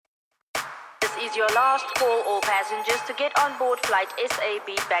is your last call, all passengers, to get on board flight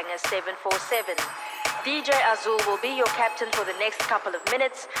SAB Banger 747. DJ Azul will be your captain for the next couple of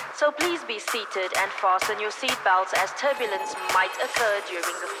minutes, so please be seated and fasten your seatbelts as turbulence might occur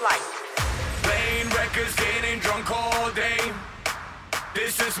during the flight. Playing records, getting drunk all day.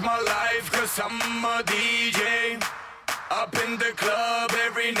 This is my life, cause I'm a DJ. Up in the club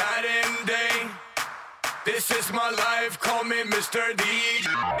every night and day. This is my life, call me Mr. DJ.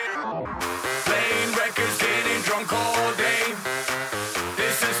 Playing records, getting drunk all day.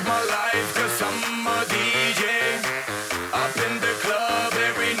 This is my life, cause I'm a DJ. Up in the club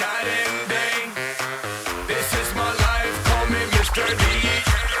every night and day. This is my life, call me Mr. DJ.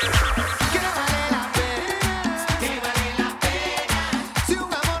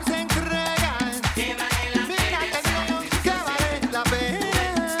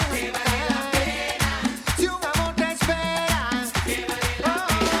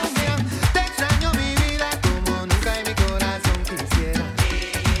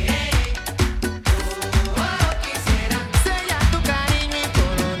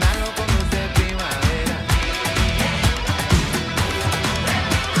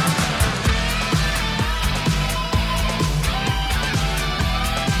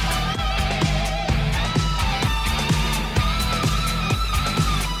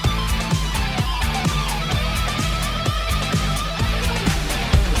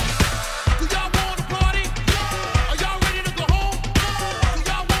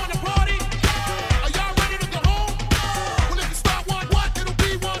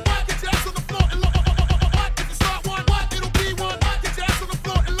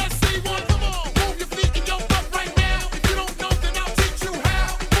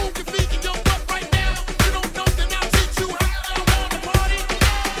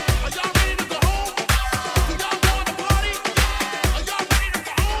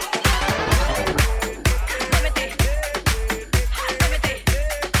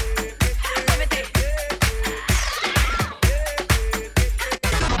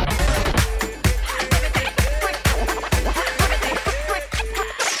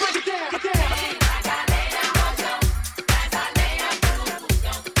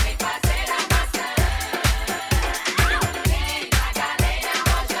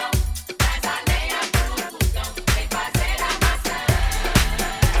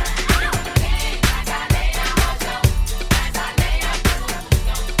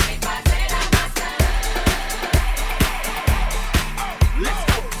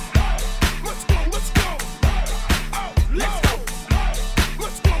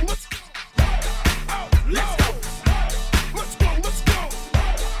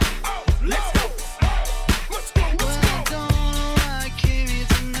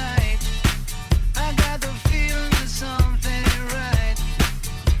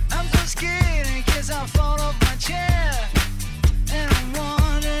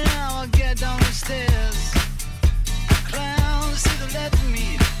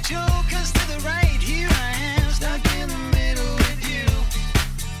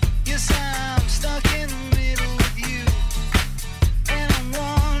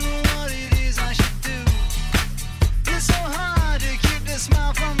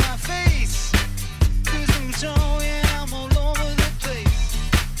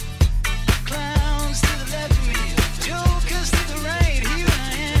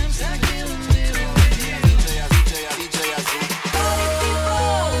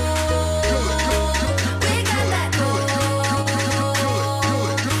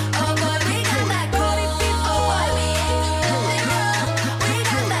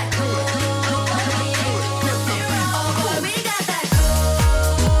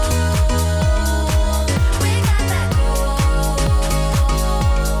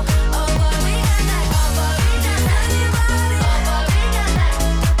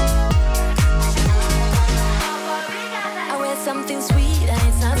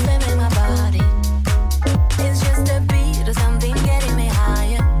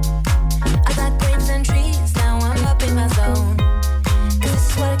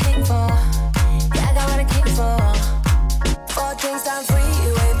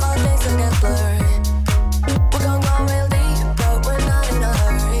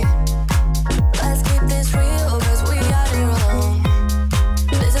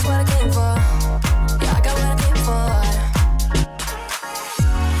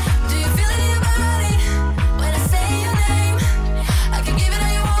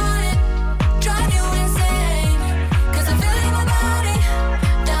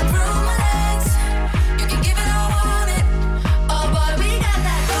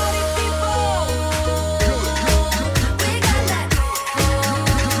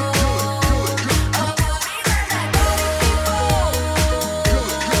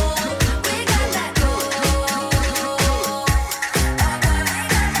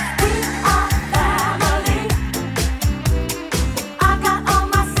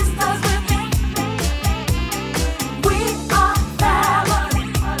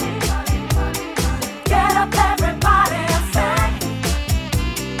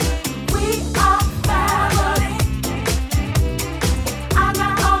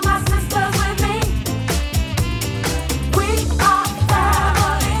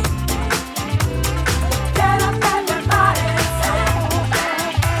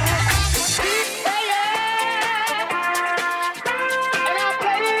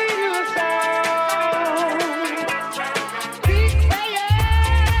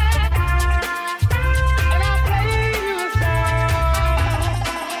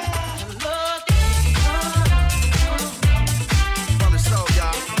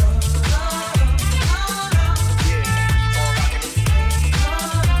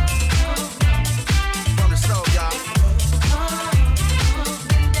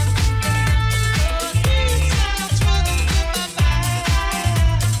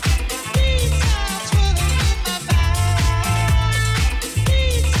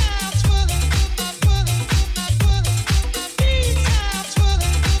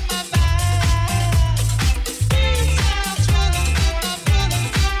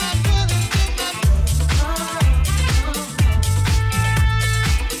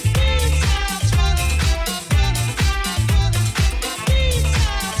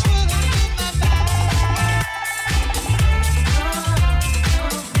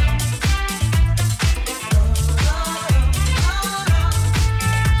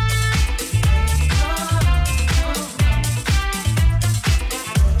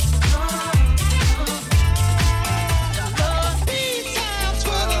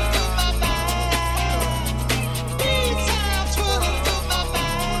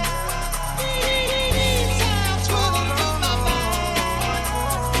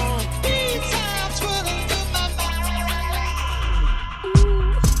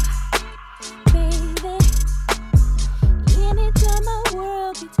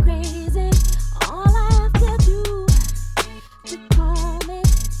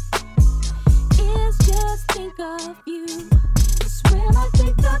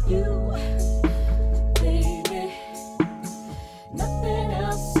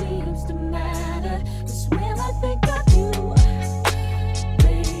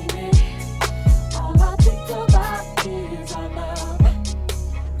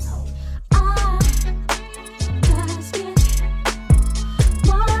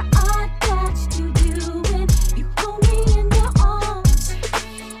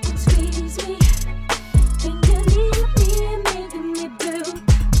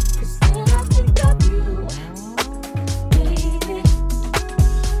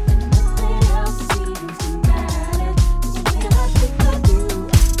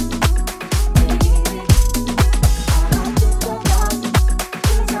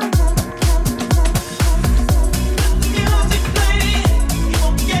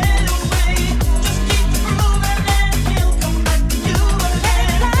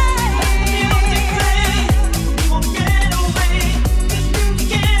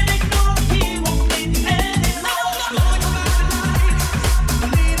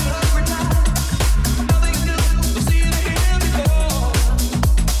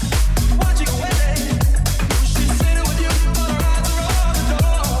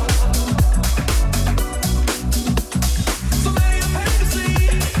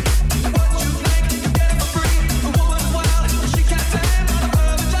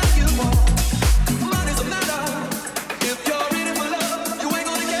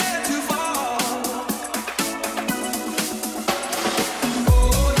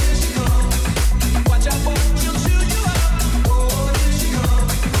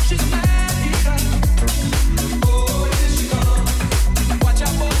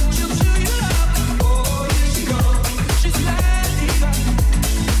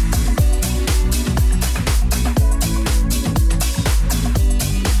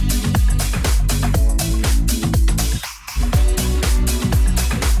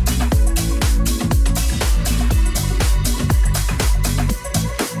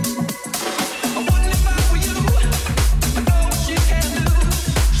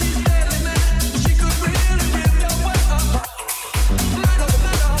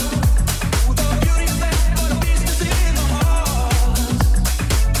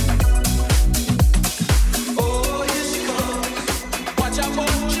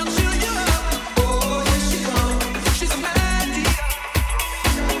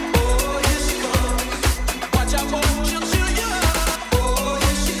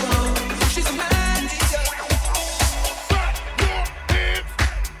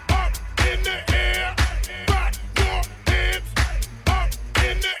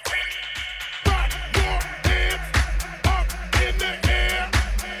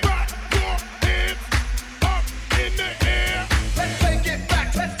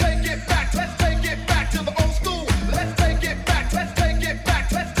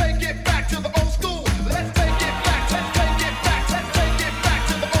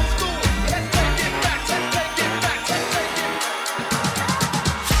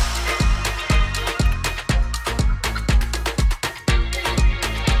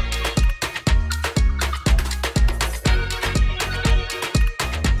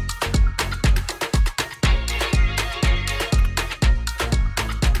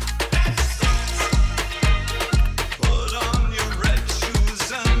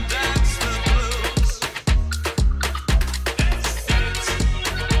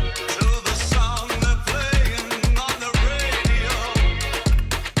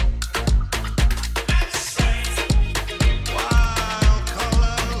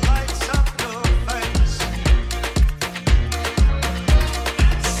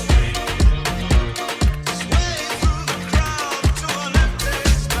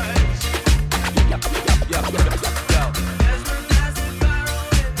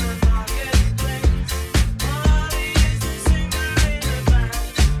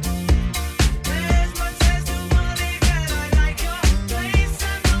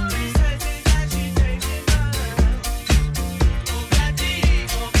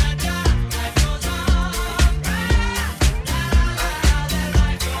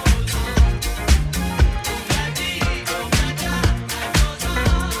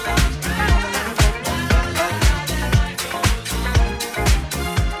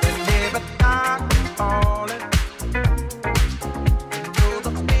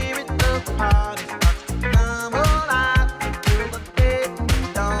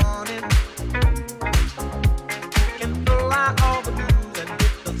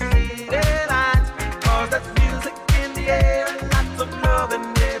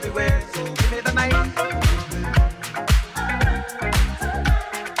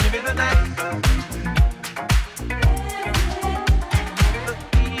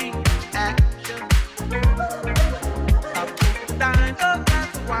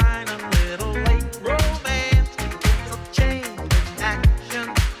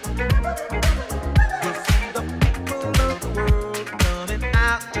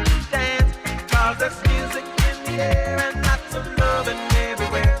 There's music in the air and lots of loving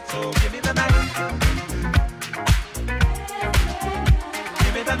everywhere. So give me the night.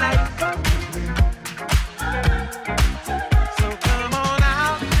 Give me the night. So come on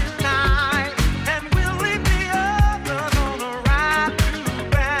out tonight and we'll leave the others on a ride to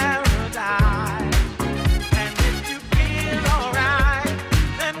paradise. And if you feel alright,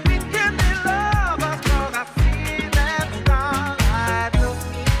 then we can be lovers, 'cause I see that starlight look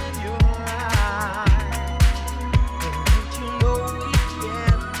in your eyes. Don't you know we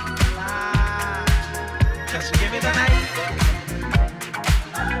can fly? Just give me the night.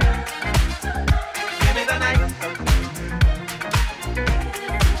 Give me the night.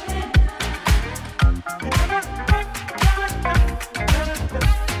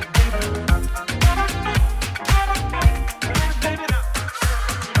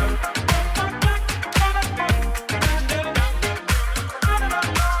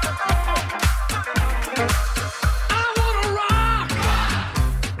 I wanna rock.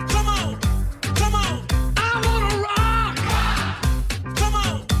 Come on, come on. I wanna rock. Come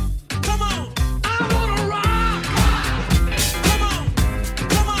on, come on. I wanna rock. Come on,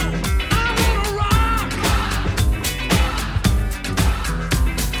 come on. I wanna rock.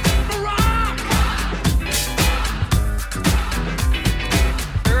 Rock.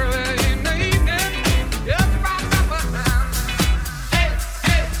 Early in the evening, everybody's up and down. Hey,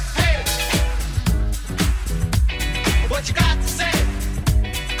 hey, hey. What you got to say?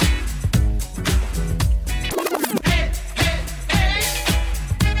 Hey, hey, hey.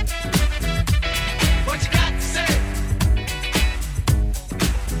 What you got to say?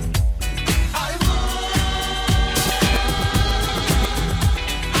 Hollywood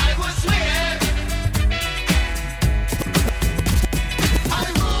swinging.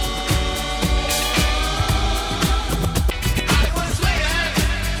 Hollywood swinging.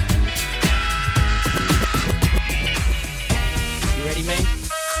 You ready, man?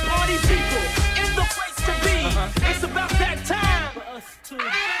 Party people in the place to be. It's about that time for us to.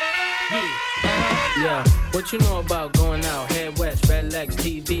 Yeah, what you know about going out? Head west, red legs,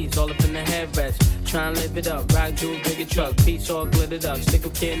 TVs, all up in the headrest. Tryna live it up, rock jewel, bigger truck, piece all glittered up, stick a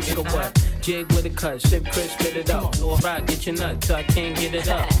kid, nigga what? Jig with a cut, sip crisp, spit it up. Or rock, get your nut till I can't get it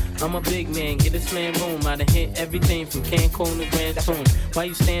up. I'm a big man, get this man room. I done hit everything from Cancun to Grand Tune. Why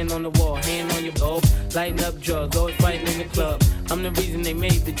you stand on the wall, hand on your bowl, lighting up drugs, always fighting in the club. I'm the reason they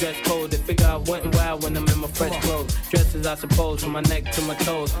made the dress code. They figure I went wild when I'm in my fresh clothes. Dresses, I suppose, from my neck to my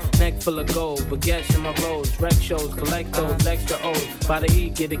toes. Neck full of gold, baguettes in my rolls. Rec shows, collect those extra O's. By the E,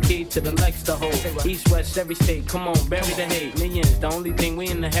 get a key to the Lex to hold. East, west, every state, come on, bury the hate. Millions, the only thing we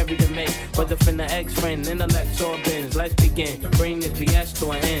in the heavy to make. Whether from the ex-friend, intellect or bins. Let's begin, bring this BS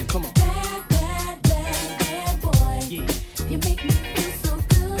to an end. Come on. Bad boy. Yeah. You make me feel so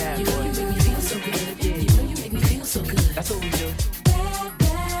good. Bad You boy. know you make me feel so good. Yeah. You know you make me feel so good. That's what we do. Bad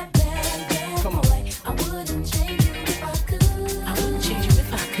Come on. boy. I wouldn't change you if I could. I wouldn't change you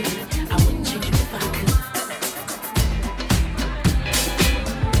if I could. I wouldn't change you if I could.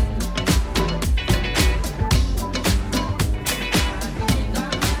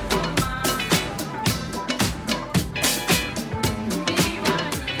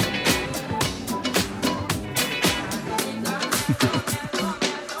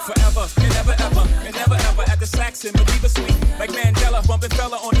 Forever and never ever at the Saxon, Madiba Suite. Like Mandela, bumping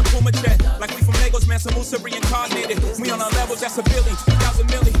fella on the Puma jet. Like we from Lagos, man, Samusa reincarnated. We on our levels, that's a billion, 1,000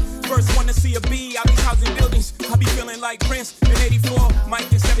 million. First one to see a B out these housing buildings. I be feeling like Prince in 84,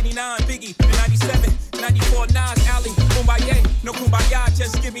 Mike in 79, Biggie in 97, 94, Nas, Ali, Kumbaya. No Kumbaya,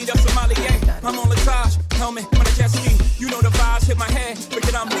 just give me the sommelier. I'm on Latage, helmet on a jet ski. You know the vibes hit my head,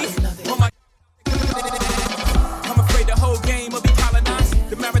 forget I'm me. On my I'm afraid the whole game will be colonized.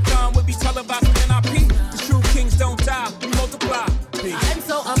 The marathon will be televised with NIP. The true kings don't die, we multiply. Peace. I'm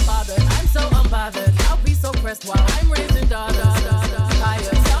so unbothered, I'll be so pressed while I'm raising daughters.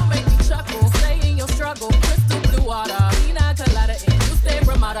 Higher, y'all make me chuckle. Stay in your struggle, crystal blue water. Pina colada in, you stay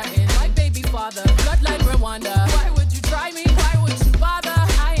Ramada in. My baby father, bloodline Rwanda. Why would you try me? Why would you bother?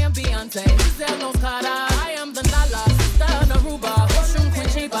 I am Beyonce, Giselle knows Carter. I am the Nala, sister Naruba. Oshun Queen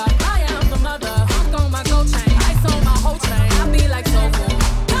Sheba, I am the mother. I'm on my gold chain, I sold my whole chain. I be like so cool.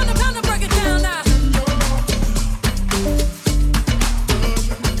 Pound to break it down now.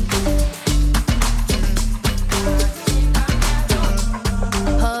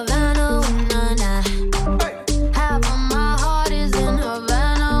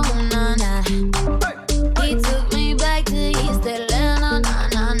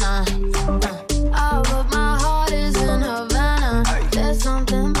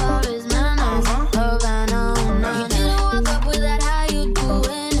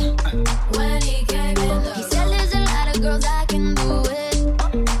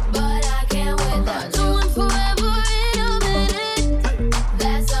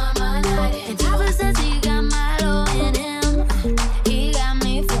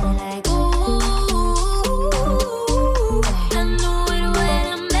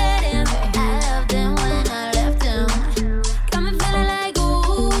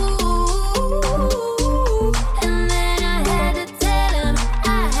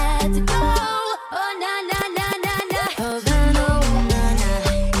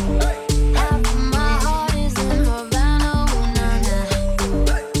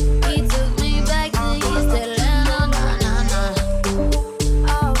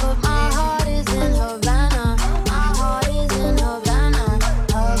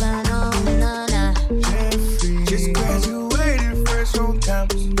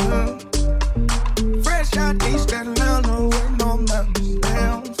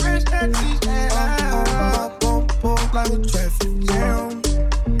 like a traffic jam.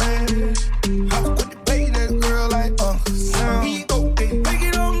 Hey, I was quick to pay that girl like Uncle Sam. He go, hey, take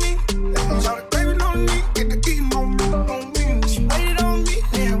it on me. Shout it, baby, on me. Get the eating on me. She waited on me.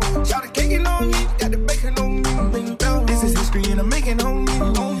 Yeah, shout it, caking on me. Got the bacon on me. This is history and I'm making on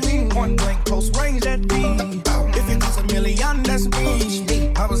me. Point blank, close range, that D. If it costs $1 million, that's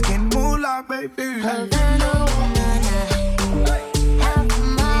me. I was getting moolah, baby.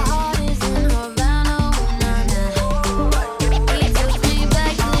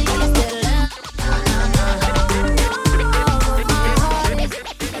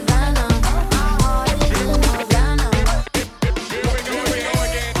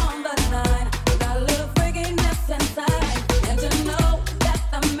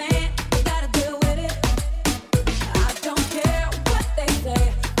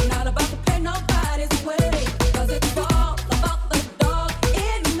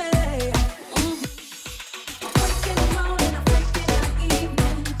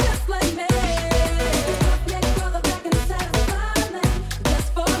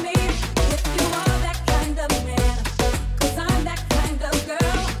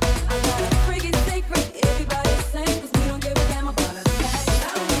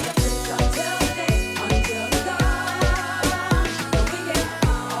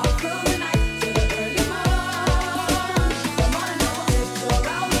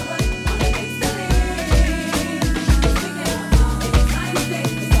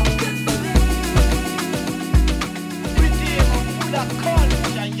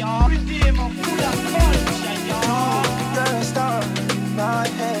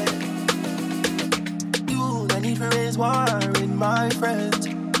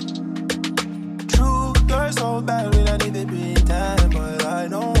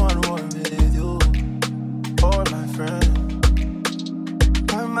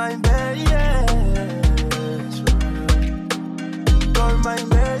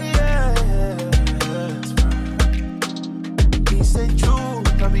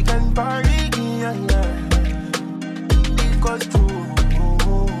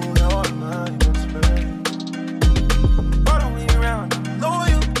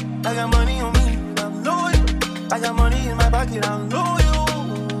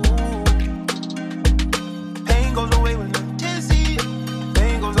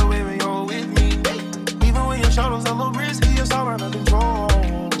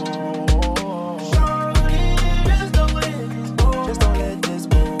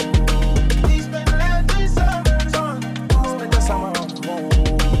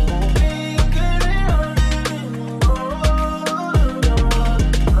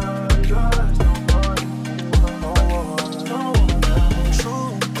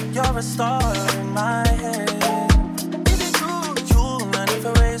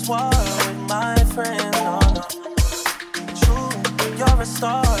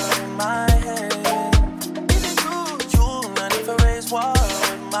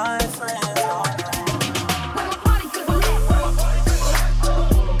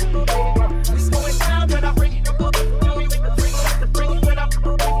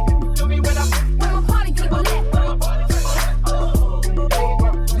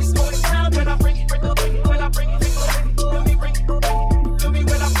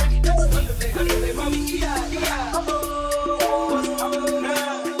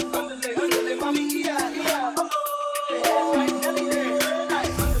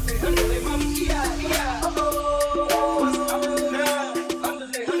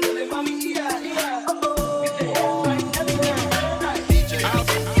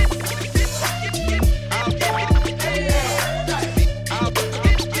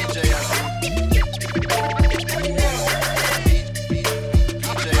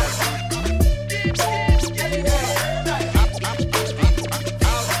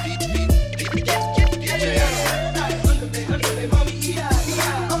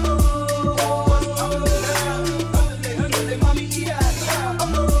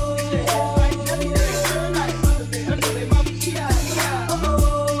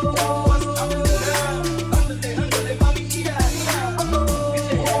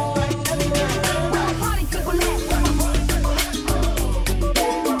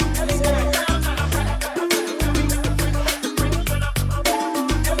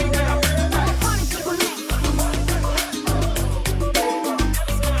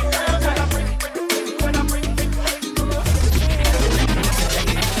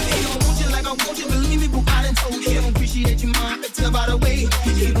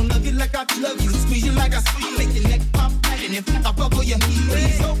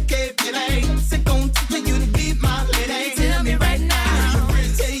 Okay, but I ain't sick on you to be my lady. Tell me right now.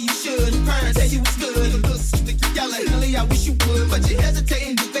 Tell you should. but you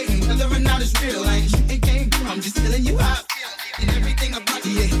hesitating, debating, coloring out is real. I ain't shooting game, I'm just telling you how I feel. And everything about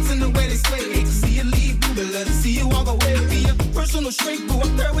you, yeah, it's in the way they sway. Hate to see you leave, boo, but love to see you walk away. Be a personal shrink, boo,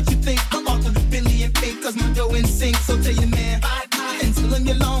 I'm there what you think about the Billy and Pink, cause my dough in sync. So tell your man, bye-bye, and tell him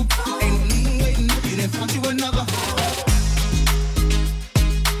you're long. Ain't no need waiting, you didn't find you another.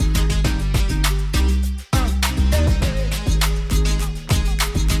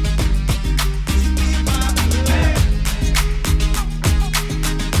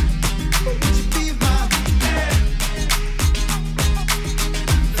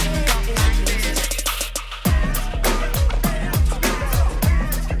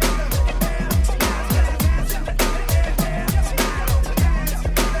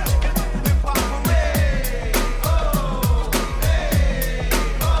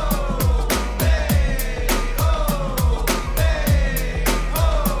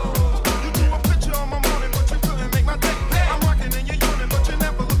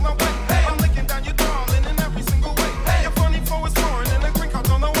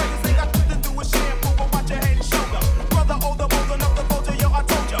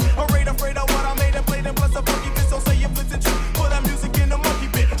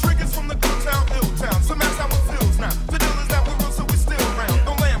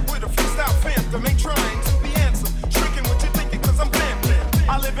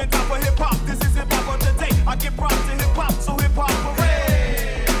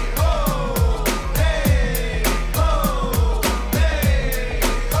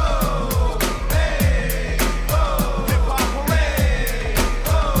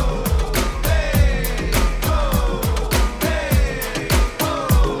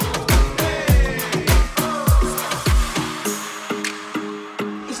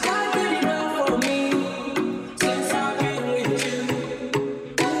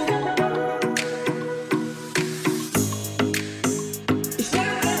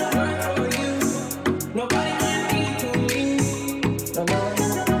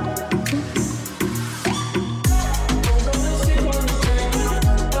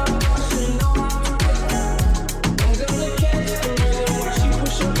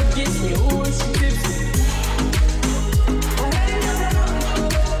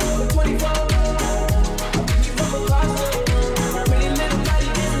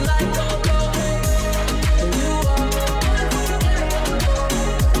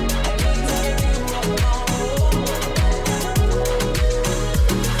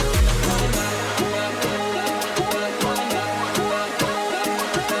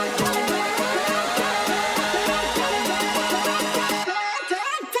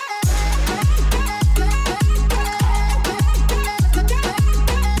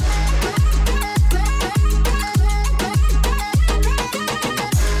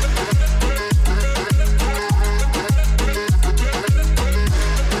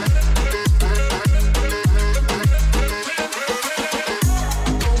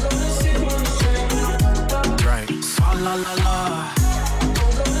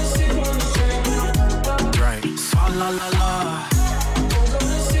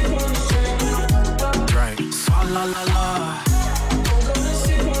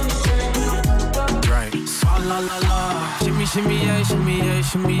 Shimmy yeah, shimmy yeah,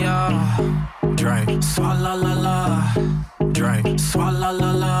 shimmy yeah. Drink. Swalla la la. Drink. Swalla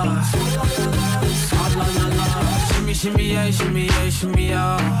la la. Swalla la la. Shimmy shimmy yeah, shimmy yeah, shimmy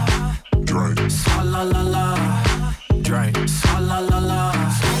yeah. Drink. Swalla la la. Drink. Swalla la la.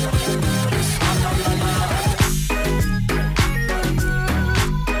 Swalla la la.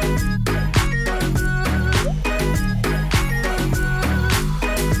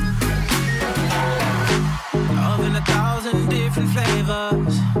 Different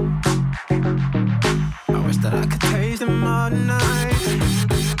flavors. I wish that I could taste them all night.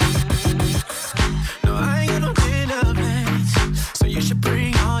 No, I ain't got no dinner plans, so you should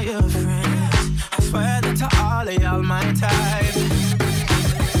bring all your friends. I swear that to all of y'all my type.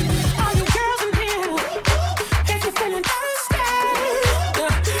 All you girls in here, if you're feeling thirsty,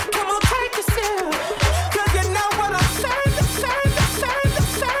 come on, take a sip, 'cause you know what I'm saying.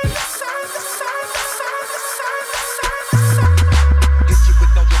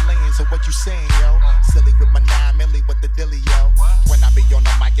 What you saying, yo? Silly with my 9 milli, what the dilly, yo? When I be on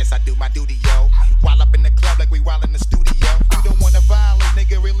the mic, yes, I do my duty, yo. While up in the club like we while in the studio. You don't wanna violate,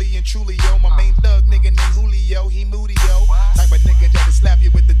 nigga, really and truly, yo. My main thug, nigga named Julio, he moody, yo. Type of nigga that'll slap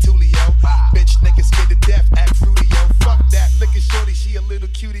you with the tulio. Bitch, nigga scared to death, act fruity, yo. Fuck that, look at shorty, she a little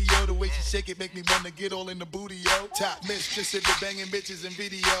cutie, yo. The way she shake it make me wanna get all in the booty, yo. Top mistress at the banging bitches and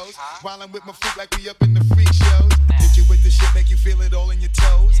videos. While I'm with my freak like we up in the freak shows. Hit you with the shit, make you feel it all in your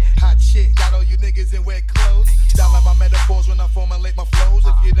toes. Hot shit, got all you niggas in wet clothes. Style like my metaphors when I form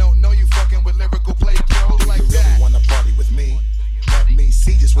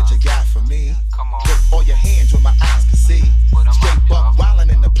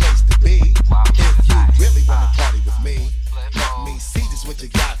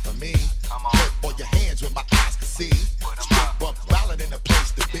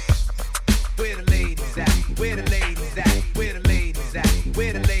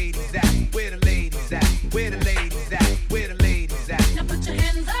Where the ladies at? Where the ladies at? Where the ladies at? Where the ladies at? Now put your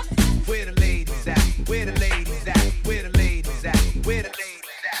hands up. Where the ladies at? Where the ladies at? Where the ladies at? Where the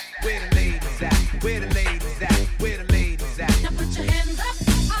ladies at? Where the ladies at? Where the ladies at? Where the ladies at? Now put your hands up.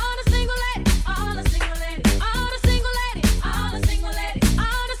 All the single ladies, all the single ladies, all the single ladies, all the single ladies,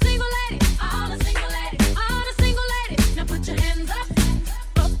 all the single ladies, all the single ladies, all the single ladies. Now put your hands up.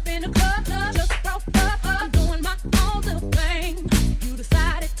 Up in the club, just broke up. I'm doing my own little thing. You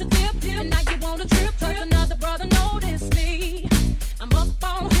decided to dip, and now you want a trip. 'Cause another brother noticed me. I'm up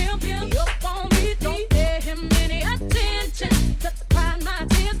on him, he up on me. Don't pay him any attention. Just cry my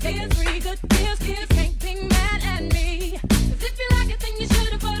tears, get 3 good years. You can't be mad at me. 'Cause if you like it, then you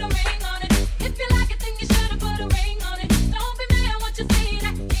should've put a ring on it. If you like it, then you should've put a ring on it. Don't be mad what you see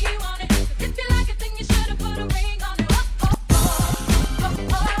that he want it. 'Cause if you like it, then you should've put a ring on it.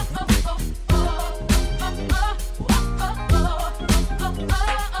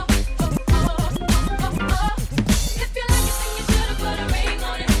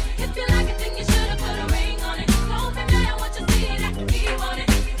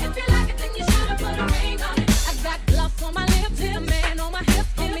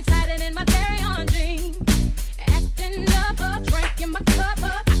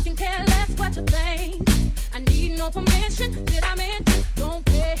 Permission, did I mention? Don't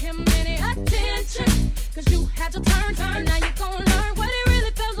pay him any attention. 'Cause you had your turn, and now you're gonna learn what it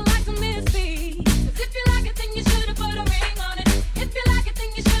really feels like to miss me. 'Cause if you like it, then you should've put a ring on it. If you like it, then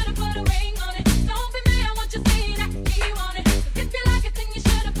you should've put a ring on it. Don't be mad what you see that he want it. 'Cause if you like it, then you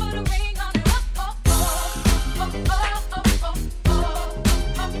should've put a ring on it.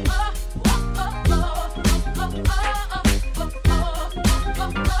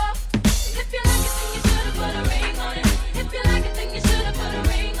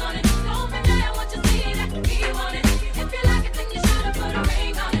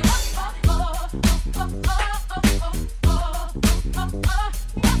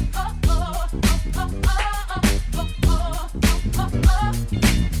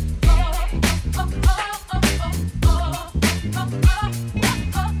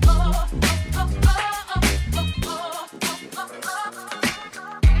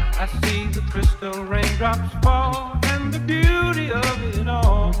 I see the crystal raindrops fall, and the beauty of it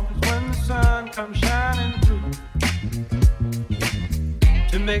all is when the sun comes shining through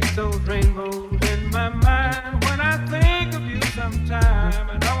to make those rainbows in my mind. When I think of you sometime,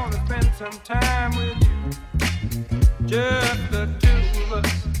 and I want to spend some time with you, just the two of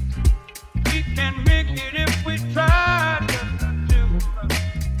us. We can make it if we try, just the two of us.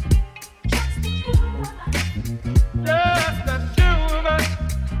 Just the two of us.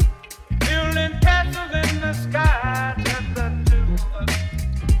 Building castles in the sky, just the two of us,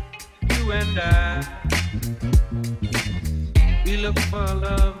 you and I. We look for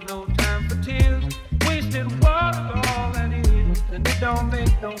love, no time for tears. Wasted water's all that is, and it don't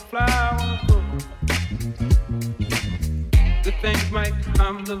make no flowers grow. Good things might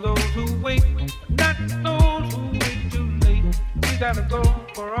come to those who wait, not those who wait too late. We gotta go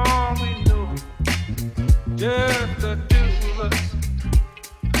for all we know, just the two of us.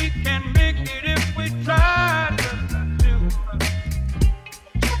 We can make it if we try, just the two of us.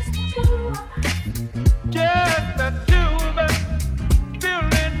 Just the two of us.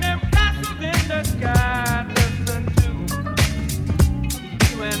 Building them castles in the sky, just the two.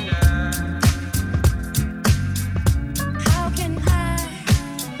 You and I. How can I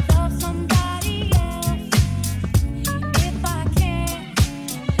love somebody else if I can't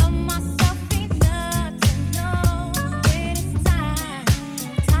love myself enough to know when it's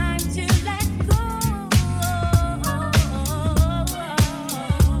time to let go?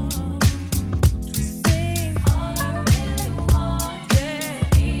 Sing all I really want, yeah.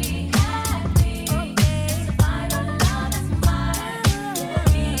 Be happy. Okay, find a love that's mine.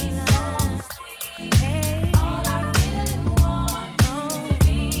 Be so sweet. Hey, all I really want, to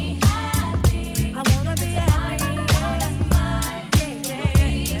be happy. I wanna be happy. That's mine. Yeah,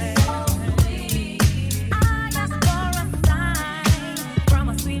 yeah, so sweet. I ask for a sign from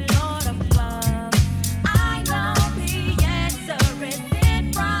a sweet Lord above. I know the answer is in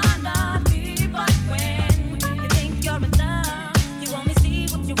front of me, but when you think you're enough, you only see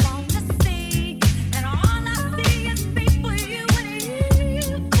what you want to see, and all I see is me for you and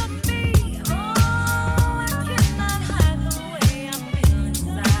you for me. Oh, I cannot hide the way I feel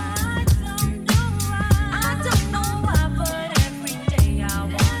inside. I don't know why, but every day I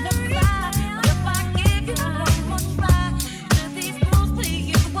wanna cry. But if I give you one more try, do these rules please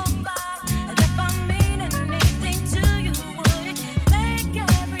you won't buy? And if I mean anything to you, would it make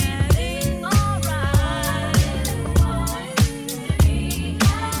everything alright? I really want to be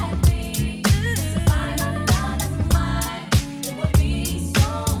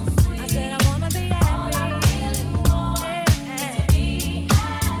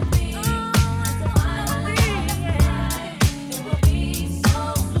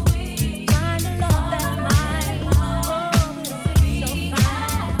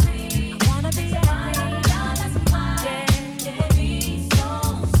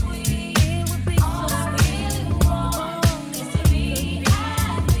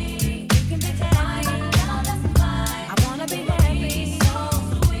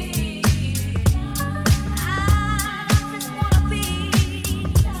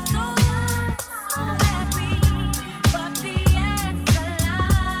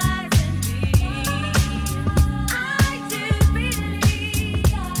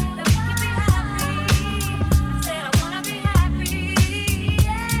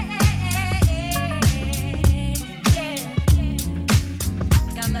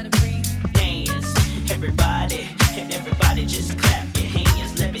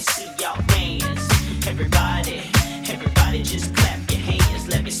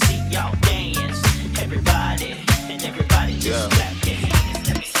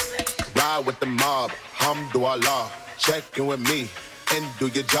Hamdulillah, check in with me and do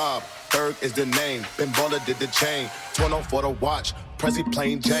your job. Berg is the name, Ben Baller did the chain. 20 for the watch, Prezi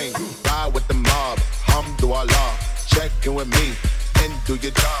plain Jane. Ride with the mob, Hamdulillah, check in with me and do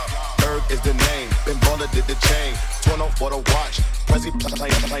your job. Berg is the name, Ben Baller did the chain. 20 for the watch, Prezi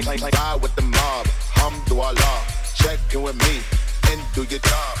plain. Ride with the mob, Hamdulillah, check in with me and do your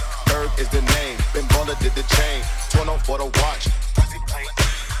job. Berg is the name, Ben Baller did the chain. 20 for the watch, Prezi plain.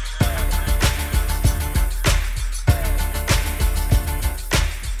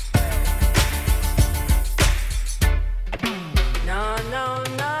 No, no,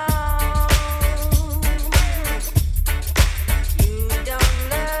 no. You don't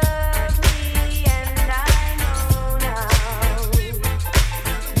love me, and I know now.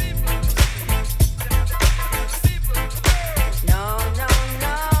 No, no,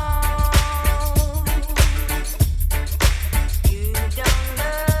 no. You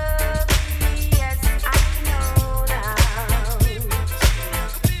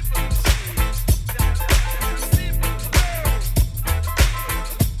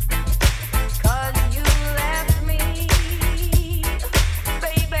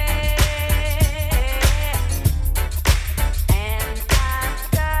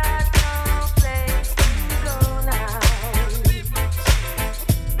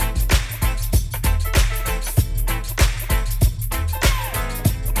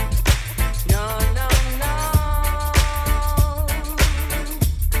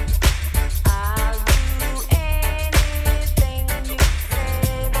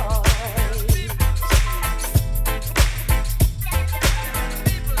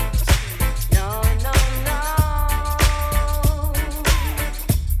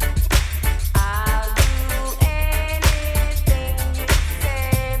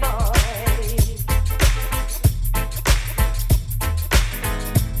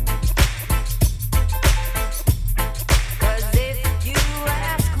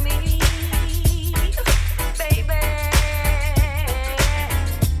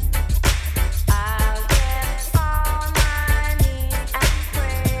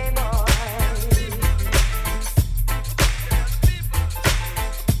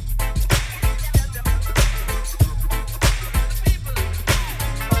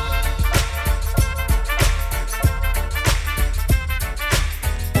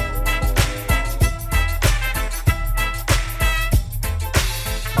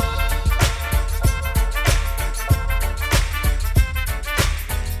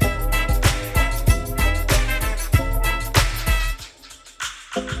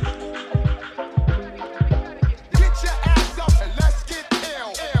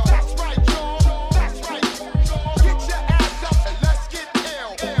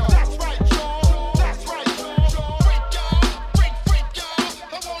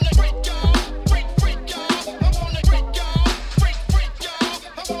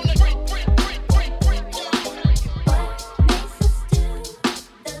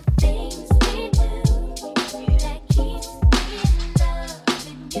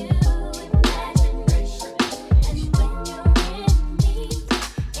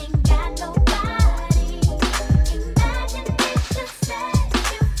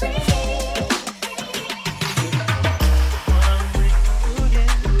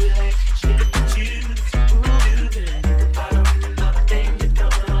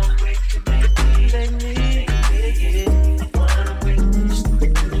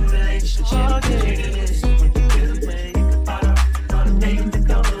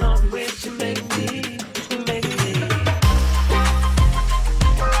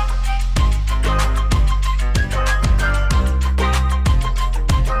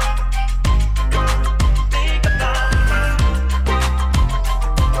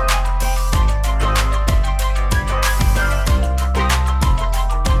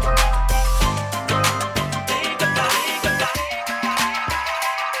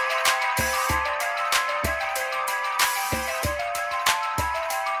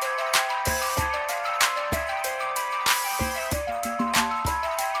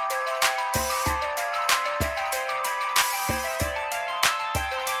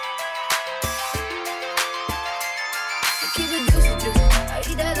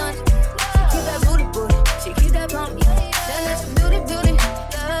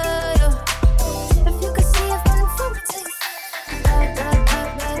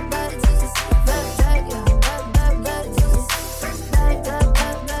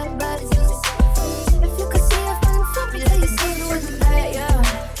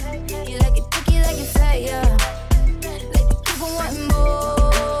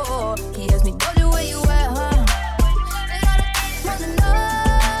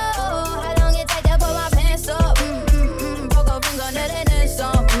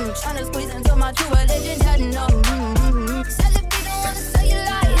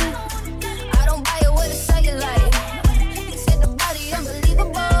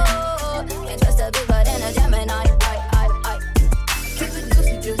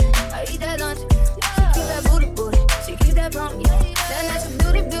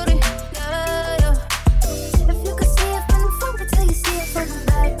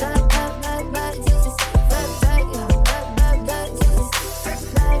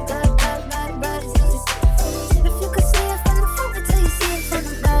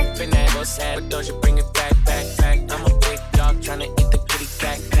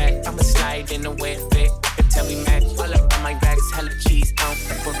slide in the way it fit. Tell me match, all up on my back is hella cheese. I don't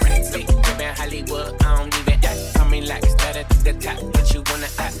fuck with Ramsey. Live in Hollywood, I don't even act. I'm relaxed, that at the top, but you wanna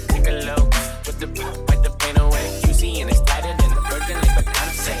act. Take a low, with the pop, wipe the pain away. Juicy and it's tighter than the virgin, like a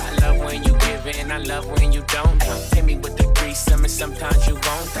concept. I love when you give it, and I love when you don't. Hit me with the threesome, and sometimes you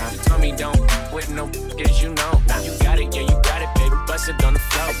won't. You told me don't with no bitches, you know. You got it, yeah, you got it, baby. Bust it on the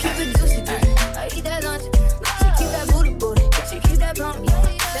floor. I keep it juicy, I eat that lunch. She keep that booty, booty. She keep that bump,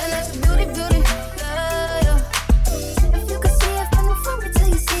 yeah. That nice beauty, beauty. Yeah, yeah. If you could see it from the front until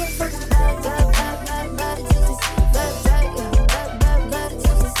you see it from the back, back, back, back, back, juicy. Back, back, yeah. Back, back, back,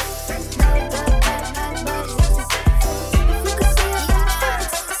 juicy. Back, back, back, back, back, juicy. If you could see it from the front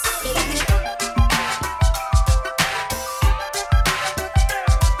until you see it.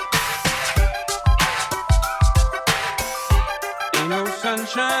 Ain't no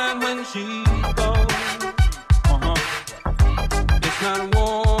sunshine when she's gone. It's not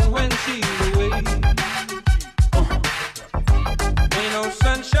warm when she's away. Ain't no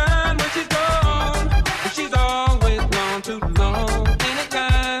sunshine when she's gone. And she's always gone too long.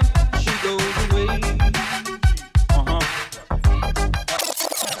 Anytime she goes away.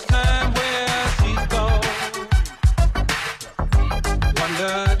 Time where she's gone.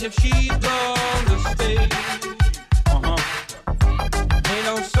 Wonder if she's gonna stay. Ain't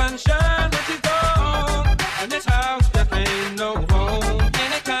no sunshine when she's gone, and this house just ain't no home.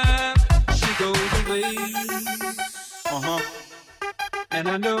 Anytime she goes away, and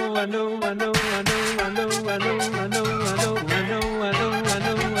I know, I know, I know, I know, I know, I know, I know, I know, I know, I know, I know, I know, I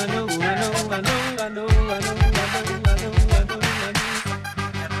know, I know, I know, I know,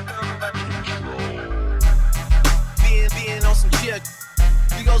 Being on some chill,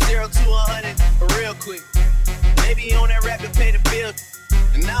 we go 0 to 100 real quick. Maybe on that rap and pay the bill.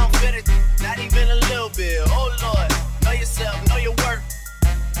 And now I'm finished, not even a little bit. Oh Lord, know yourself, know your worth.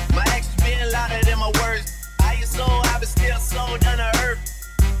 My actions being louder than my words. I your soul, I've been still sold down to earth.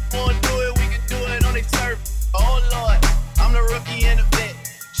 Wanna do it, we can do it on the turf. Oh Lord, I'm the rookie and the vet.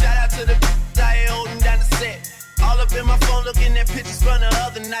 Shout out to the I ain't holding down the set. All up in my phone looking at pictures from the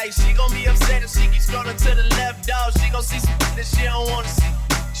other night. She gon' be upset if she keeps scrolling to the left, dog. She gon' see some that she don't wanna see.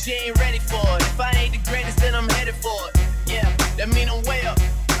 She ain't ready for it. If I ain't the greatest, then I'm headed for it. Yeah, that mean I'm way up.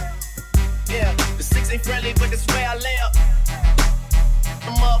 Yeah, the 6 ain't friendly, but this way I lay up.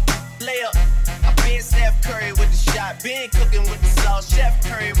 I'm up, lay up. I been Steph Curry with the shot, been cooking with the sauce, Chef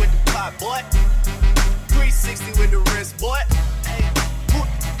Curry with the pot, boy. 360 with the wrist, boy. Hey,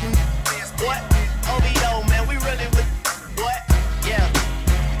 boy. OVO, man, we really with the boy. Yeah,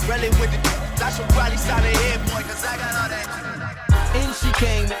 really with the. I should probably sign a head, boy, cause I got all that. In she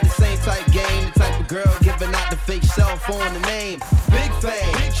came with the same type game, the type of girl giving out the fake cell phone, the name. Big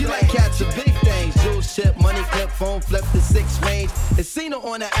fame, she like catching big things. Jewel ship, money clip, phone flip, the 6 range. And seen her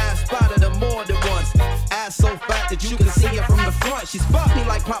on the ass, spotted her more than once. Ass so fat that you can see her from the front. She spot me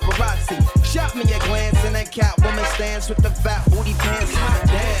like paparazzi. Shot me a glance and that Catwoman stance with the fat booty pants. Hot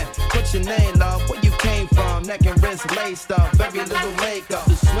damn, what's your name, love? Where you came from? Neck and wrist laced up, very little makeup.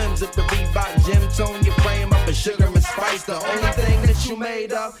 The swims at the Reebok gym, tone your frame up, and sugar and spice. The only thing that you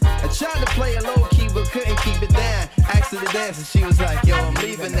made up. I tried to play a low key, but couldn't keep it down. Asked her to dance, and she was like, yo, I'm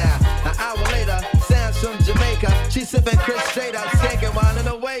leaving now. An hour later, Sam's from Jamaica. She sipping Chris straight up, skanking, winding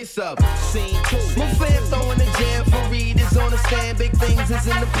her waist up. Scene 2. My fam throwing the jam for Reed is on the stand. Big things is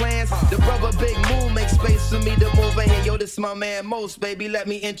in the plans. The rubber big moon makes space for me to move in here. Yo, this my man Most, baby, let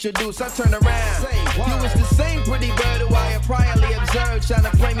me introduce. I turn around. You was the same pretty bird who I had priorly observed, trying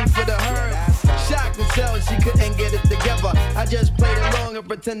to play me for the herd. Shocked to tell she couldn't get it together. I just played along and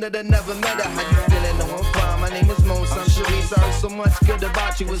pretended I never met her. How you feeling? No, I'm fine. My name is Mons. I'm Sharice. I heard so much good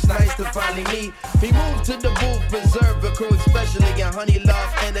about you. It's nice to finally meet. We moved to the booth, reserved a crew, especially and Honey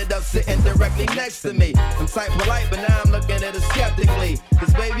Love ended up sitting directly next to me. I'm type polite, but now I'm looking at her skeptically.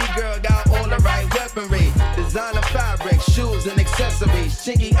 This baby girl got all the right weaponry. Designer fabric, shoes and accessories.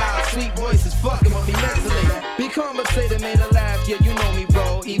 Chinky eyes, sweet voices, fucking with me mentally. Be conversated, made her laugh. Yeah, you know me,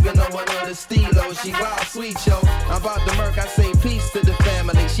 bro. Even though I know the stilo, she wild sweet, yo. I'm about to murk, I say peace to the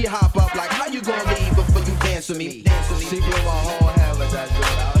family. She hop up like, how you gonna leave before you dance with me? She blew my whole head with that girl.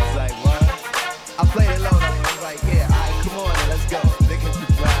 I was like, what? I played it low, I was like, yeah, alright, come on, let's go. Look at you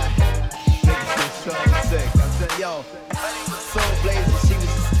fly. Look at you so sick. I said, yo, so blazing, she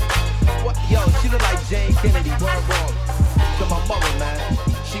was, what? Yo, she look like Jane Kennedy, word wrong. To my mother, man.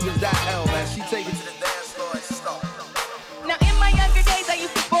 She was that L, man. She take it to the dance floor and stop. Now in my younger days I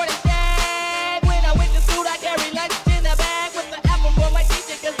used to sport a shag. When I went to school I carried lunch in a bag with the apple for my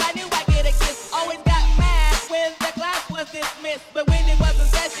teacher, cause I knew I'd get a kiss. Always got mad when the class was dismissed, but when it was a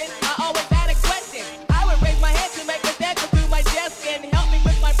session I always had a question. I would raise my hand to make a dance through my desk and help me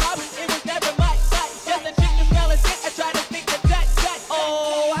with my problems. It was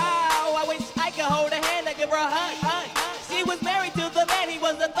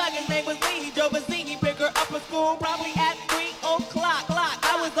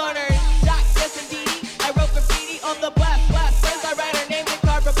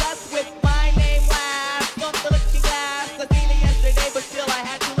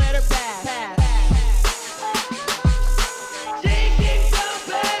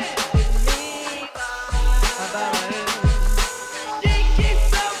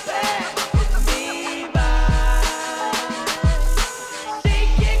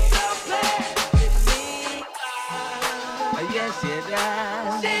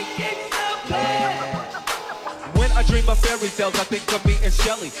When I dream of fairy tales, I think of me and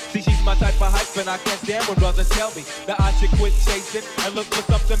Shelly. See, she's my type of hype, and I can't stand when brothers tell me that I should quit chasing and look for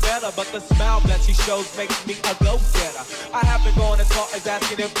something better. But the smile that she shows makes me a go-getter. I haven't gone as far as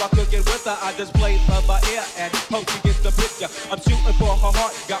asking if I could get with her. I just played her by ear and hope she gets the picture. I'm shooting for her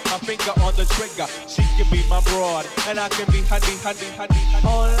heart, got my finger on the trigger. She can be my broad, and I can be honey.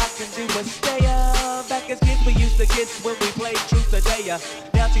 All I can do is stay up. Back as kids, we used to kiss when we played truth or dare.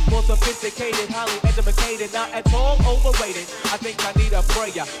 Now she's more sophisticated, highly educated, not at all overrated. I think I need a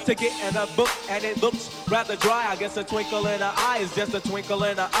prayer to get in a book, and it looks rather dry. I guess a twinkle in her eye is just a twinkle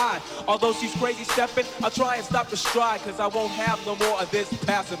in her eye. Although she's crazy stepping, I'll try and stop the stride, cause I won't have no more of this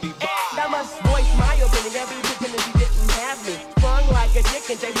passing me by. I must voice my opinion, every pretending she didn't have me. Sprung like a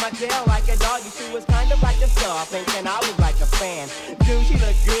chicken, chased my tail like a doggy. She was kind of like a star, thinking I was like a fan. Dude, she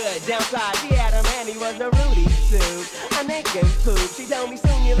looked good, downside she had a man, he was a Rudy too. A naked poop, she told me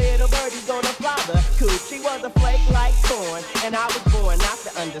soon your little birdie's gonna fly the coop. She was a flake like corn, and I was born not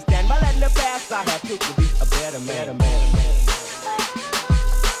to understand. By letting her pass, I had proof to be a better man.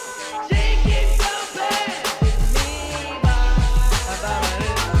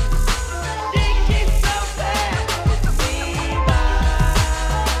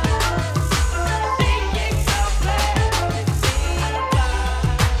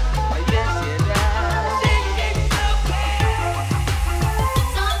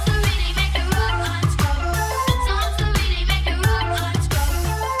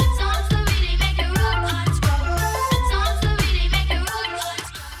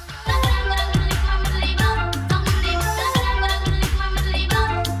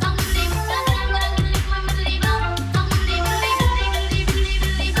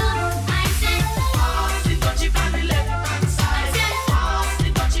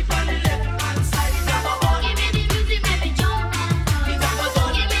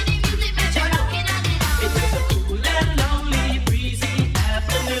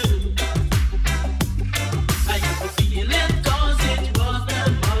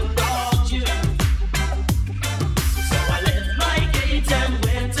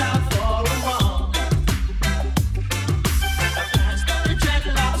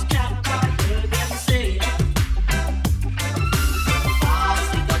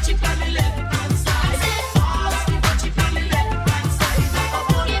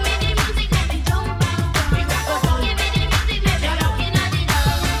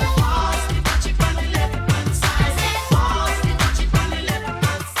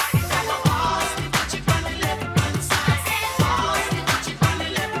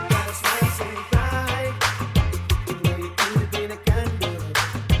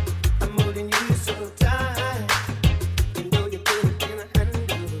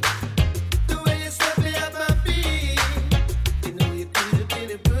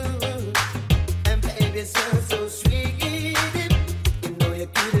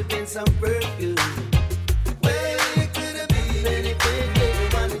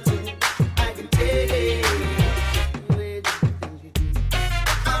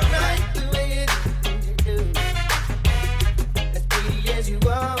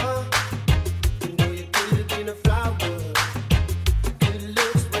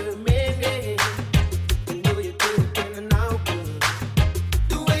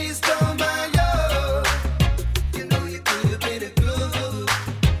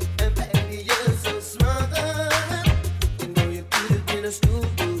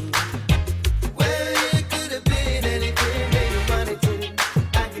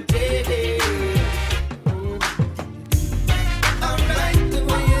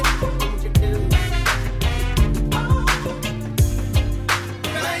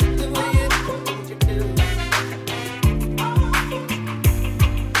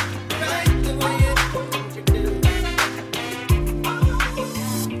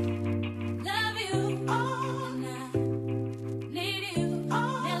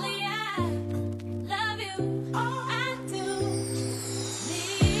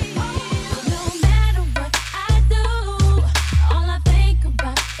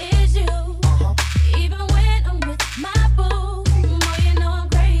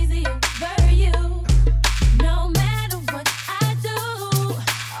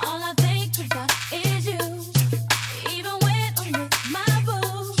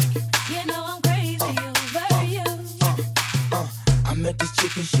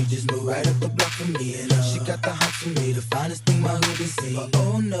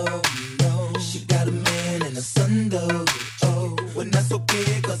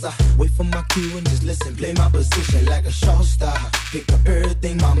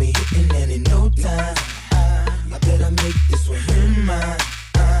 I bet I make this one mine.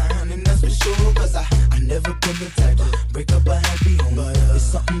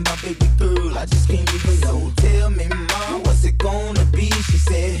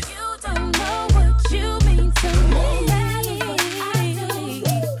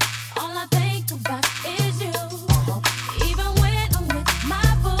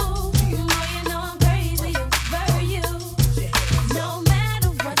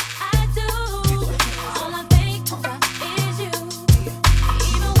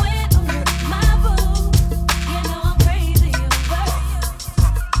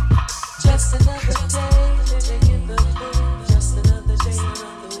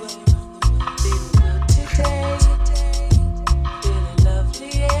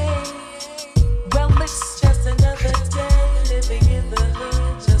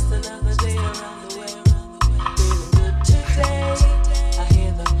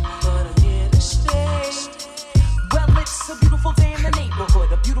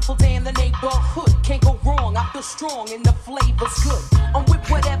 strong and the flavor's good. I'm with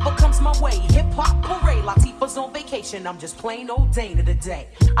whatever comes my way. Hip hop parade, Latifah's on vacation. I'm just plain old Dana today.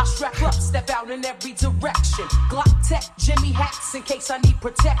 I strap up, step out in every direction. Glock tech, Jimmy hats in case I need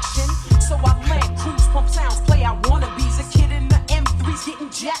protection. So I land, cruise, pump sounds, play out wannabes. A kid in the M3's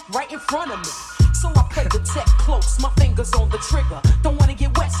getting jacked right in front of me. So I play the tech close, my fingers on the trigger. Don't wanna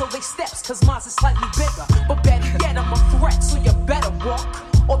get wet, so they steps, cause mine's is slightly bigger. But better yet, I'm a threat, so you better walk.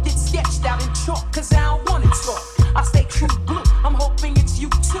 Or get sketched out in chalk, cause I don't wanna talk. I stay true blue, I'm hoping it's you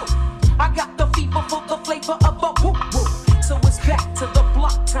too. I got the fever for the flavor of a woo woo. So it's back to the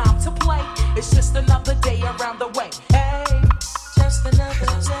block, time to play. It's just another day around the way. Hey, just another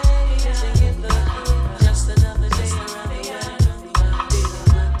day in the hood. Just another day around the way.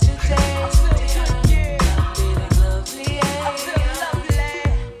 Today, feeling lovely. I feel lovely.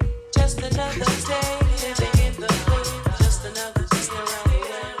 Just another day in the hood. Just another day around the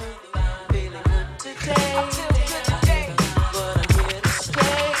way. Feeling good today. I feel good today, but I'm here to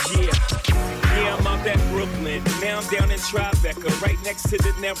stay. Yeah, I'm out at Brooklyn. Now I'm down in Tribeca, right next to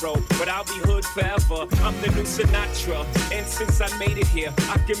De Niro. But I'll be hood forever. I'm the new Sinatra. And since I made it here,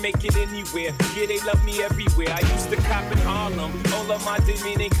 I can make it anywhere. Yeah, they love me everywhere. I used to cop in Harlem. All of my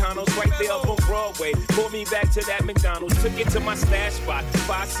Dominicanos right there up on Broadway. Pulled me back to that McDonald's. Took it to my stash spot,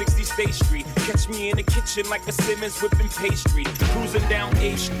 560 State Street. Catch me in the kitchen like a Simmons whipping pastry. Cruising down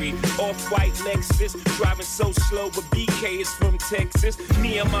A Street, off-white Lexus. Driving so slow, but BK is from Texas.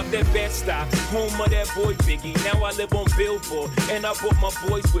 Me, I'm out that Bed-Stuy, home of that boy Biggie. Now I live on Billboard, and I brought my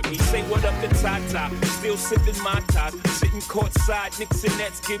boys with me. Say what up to Tata, still sipping my top. Sitting courtside, Knicks and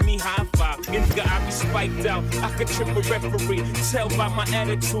Nets give me high five. Nigga, I be spiked out, I could trip a referee. Tell by my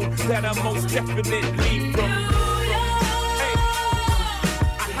attitude that I most definitely from.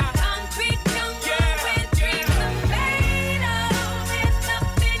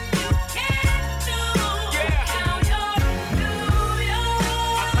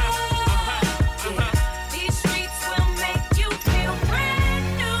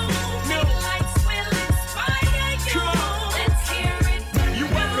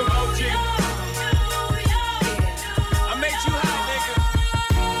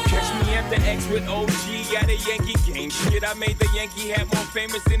 With OG at a Yankee game. Shit, I made the Yankee hat more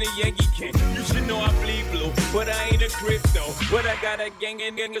famous than a Yankee can. You should know I bleed blue, but I ain't a crypto. But I got a gang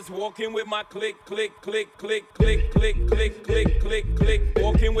and niggas walking with my click, click, click, click, click, click, click, click, click, click.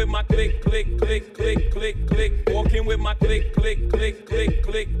 Walking with my click, click, click, click, click, click. Walking with my click, click, click, click,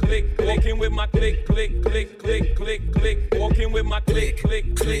 click, click. Walking with my click, click, click, click, click, click. Walking with my click,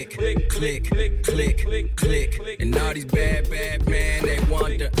 click, click, click, click, click, click, click, click. And all these bad man, they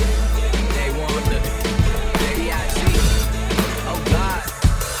wonder. Oh God.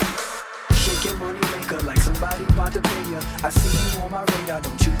 Shake your money maker like somebody about to pay ya. I see you on my radar,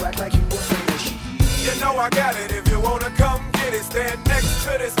 don't you act like you afraid of shit. You know I got it, if you wanna come get it. Stand next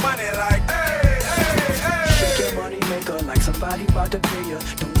to this money like, hey, hey, hey. Shake your money maker like somebody about to pay ya.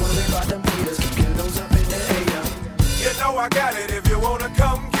 Don't worry about them haters, keep your nose up in the air. You know I got it, if you wanna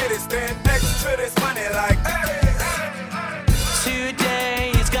come get it. Stand next to this money like, hey, hey, hey.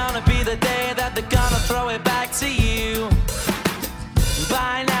 Today is gonna be the day that they're gonna throw it back to you.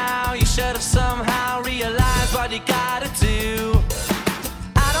 By now you should have somehow realized what you gotta do.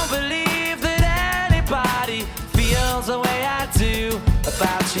 I don't believe that anybody feels the way I do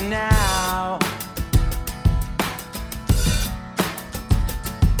about you now.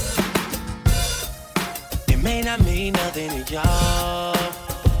 It may not mean nothing to y'all,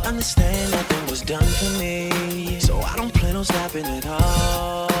 but understand nothing was done for me, so I don't plan on stopping at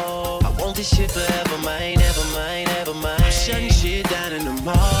all. I want this shit forever, mine, ever mine, ever mine. I'm shutting shit down in the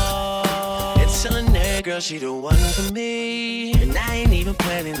mall and telling that girl she the one for me, and I ain't even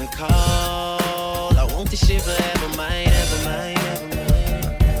planning to call. I want this shit forever, mine, ever mine, ever mine.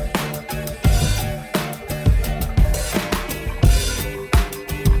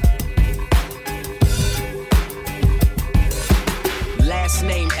 Last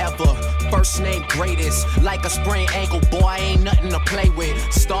name ever, first name greatest. Like a sprained ankle, boy, ain't nothing to play with.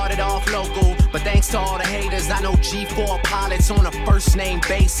 Started off local, but thanks to all the haters, I know G4 pilots on a first name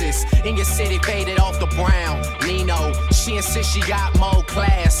basis. In your city, faded off the brown. Nino, she insists she got more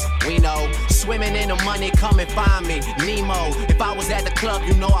class. We know, swimming in the money, come and find me. Nemo, if I was at the club,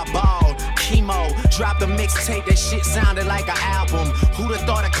 you know I balled. Chemo, dropped a mixtape, that shit sounded like an album. Who'da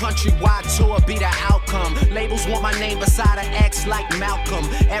thought a countrywide tour be the outcome? Labels want my name beside an X like Malcolm.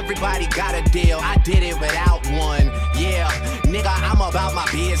 Everybody got a deal, I did it without one. Yeah, nigga, I'm about my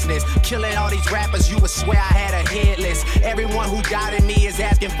business. Killing all these rappers, you would swear I had a hit list. Everyone who doubted me is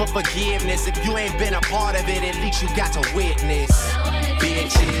asking for forgiveness. If you ain't been a part of it, at least you got to witness.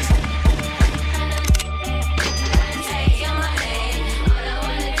 Bitches.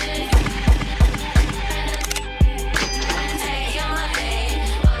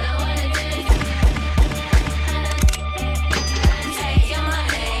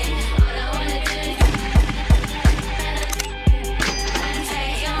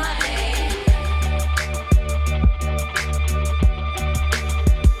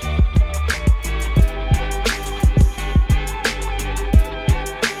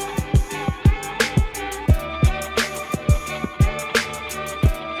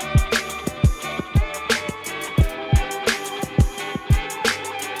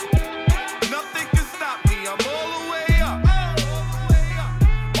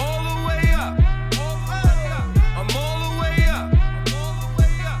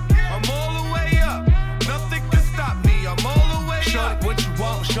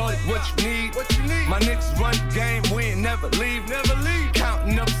 My niggas run the game, we ain't never leave.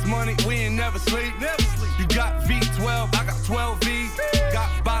 Counting up this money, we ain't never sleep. You got V12, I got 12 V's.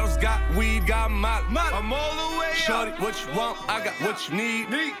 Got bottles, got weed, got molly. I'm all the way up. Shorty, what you want? I got what you need.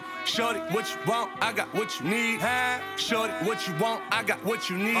 Shorty, what you want? I got what you need. Shorty, what you want? I got what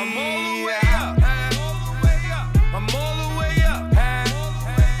you need. I'm all the way up. I'm all the way up.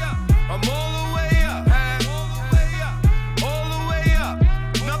 I'm all the way up. All the way up.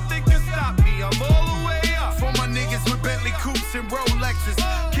 Nothing can stop me. I'm all the way up. For my niggas with Bentley coupes and Rolexes.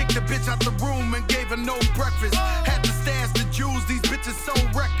 Kicked the bitch out the room and gave her no breakfast. Had to stash the jewels, these bitches so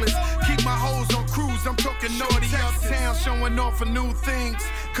reckless. Keep my hoes on cruise, I'm talking naughty uptown, showing off for new things.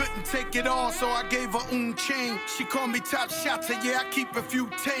 Couldn't take it all, so I gave her chain. She called me top shotter, yeah, I keep a few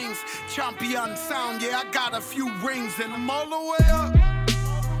tings. Champion sound, yeah, I got a few rings. And I'm all the way up.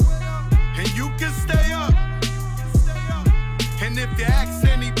 And you can stay up. And if you ask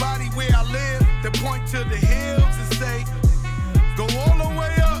anybody where I live, they point to the hills and say, go all the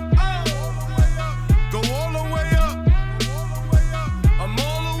way up. Go all the way up. I'm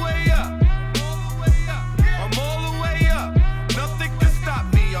all the way up. I'm all the way up. Nothing can stop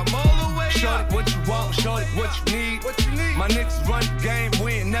me. I'm all the way up. Shorty, what you want? Shorty, what you need? My niggas run the game,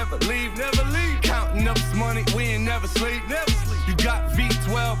 we ain't never leave. Counting up this money, we ain't never sleep. You got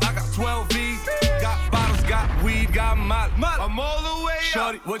V12, I got 12 V's. Got bottles, got weed, got molly. I'm all the way up.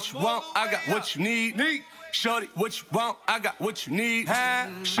 Shorty, what you want? I got what you need. Shorty, what you want? I got what you need.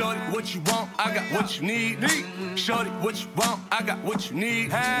 Shorty, what you want? I got what you need. Shorty, what you want? I got what you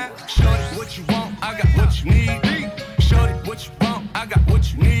need. Shorty, what you want? I got what you need. Shorty, what you want? I got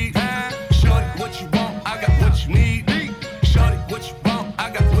what you need. Shorty, what you want? I got what you need. Shorty, what you want? I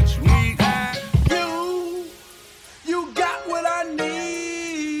got what you need. You got what I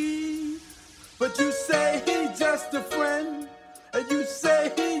need. But you say he just a friend. And you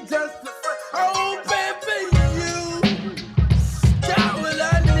say he just a friend. Oh, baby, you got what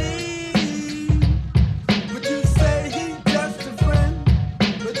I need. But you say he just a friend.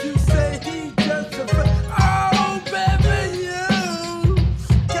 But you say he just a friend. Oh, baby, you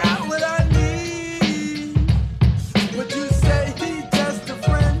got what I need. But you say he just a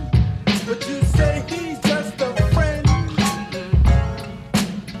friend. But you say he's just a friend.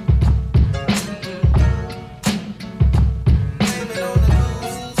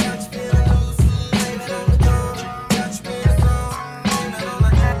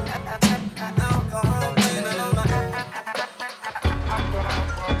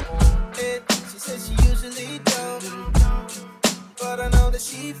 She says she usually don't, but I know that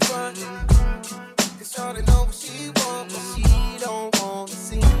she front. Cause shawty know what she want, but she don't want to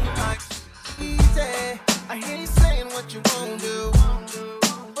seem like easy. I hear you saying what you won't do,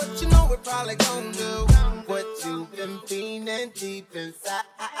 but you know we're probably gon' do what you've been feeling deep inside.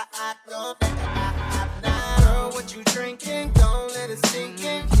 Don't let it happen now. Girl, what you drinking? Don't let it sink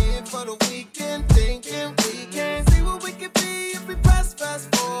in. Here for the weekend, thinking we can see what we can be if we press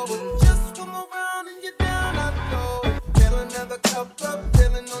fast forward. Just one more round and you're down, I know. Fill another cup up,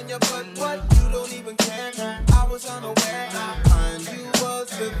 feeling on your butt. What? You don't even care. I was unaware. And you was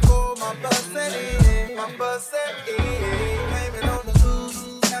before my bus set in. My bus set in. Blame it on the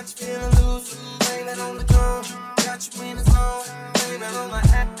loose, got you feeling loose. Blame it on the drum, got you in the zone. Blame it on my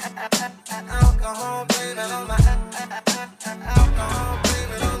alcohol. Blame it on my alcohol.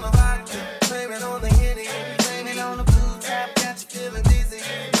 Blame it on the vodka. Blame it on the Henny. Blame it on the blue tap, got you feeling dizzy.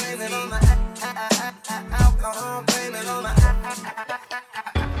 Blame it on the alcohol. Blame it on the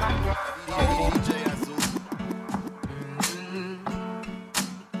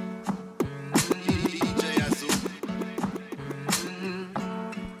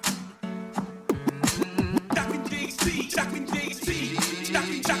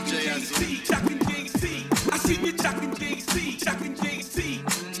I see you jockin' JC, jockin' JC, jockin' JC, jockin' JC.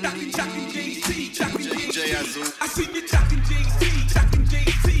 I see you jockin' JC, jockin' JC, jockin' JC, jockin' JC. I see you jockin' JC, jockin'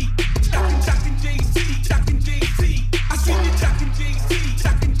 JC, jockin' JC, jockin' JC. I see you jockin' JC,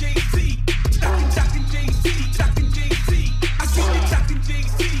 jockin' JC, jockin' JC,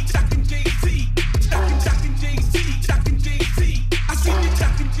 jockin' JC. I see you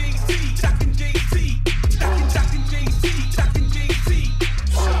jockin' JC, jockin' JC, jockin' JC, jockin' JC.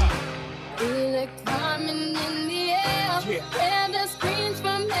 Feel it coming in the air. Hear the screams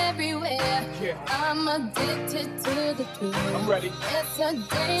from everywhere. I'm addicted to the thrill. I'm ready. It's a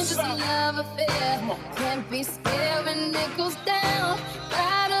dangerous love affair. Can't be scared when it goes down.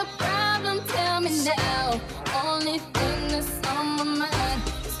 Got a problem? Tell me now. Only thing that's on my mind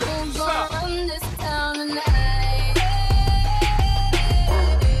is who's gonna run this town tonight.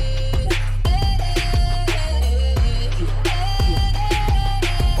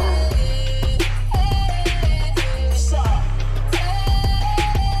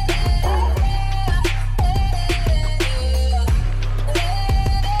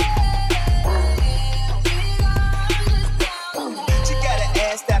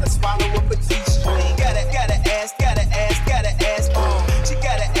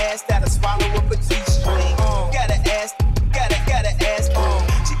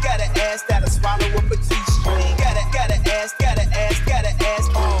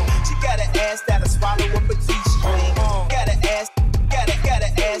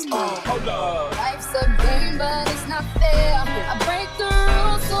 Hold up. Life's a game, but it's not fair. I break the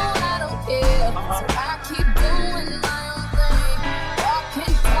rules, so I don't care. So I keep doing my own thing.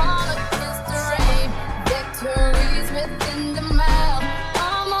 Walking tall against the rain. Victories within the mile.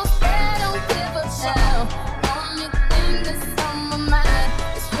 Almost there, don't give up now. Only thing that's on my mind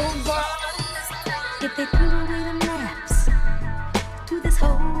is move on this time. If they threw away the maps to this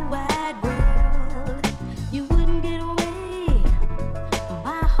whole wide world, you wouldn't get away.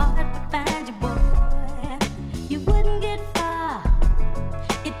 My heart would find you, boy. You wouldn't get far.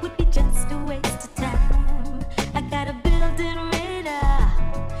 It would be just a waste of time. I got a built-in radar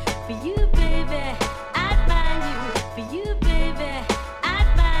for you, baby. I'd find you for you, baby. I'd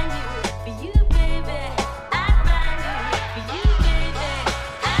find you for you, baby. I'd find you for you, baby.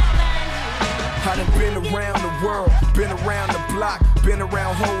 I'd find you. I done been around the world, been around the block, been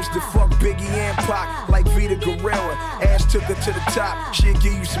around hoes that fuck Biggie and Pac, like Vita Guerrera. Ass took her to the top, she'll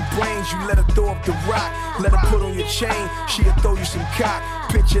give you some brains, you let her throw up the rock. Let her put on your chain, she'll throw you some cock.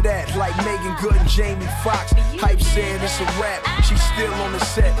 Picture that, like Megan Good and Jamie Foxx. Hype said it's a rap, she's still on the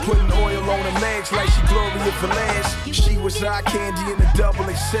set, putting oil on her legs like she Gloria Velez. She was eye candy in a double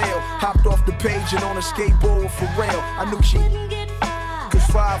XL, hopped off the page and on a skateboard with Pharrell. I knew she, cause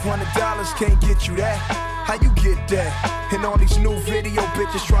 $500 can't get you that. How you get that? And all these new video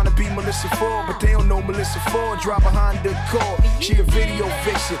bitches trying to be Melissa Ford, but they don't know Melissa Ford. Drive behind the car, she a video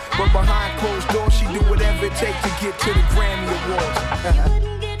vixen, but behind closed doors she do whatever it takes to get to the Grammy Awards.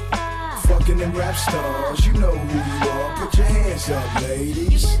 Fucking them rap stars, you know who you are. Put your hands up,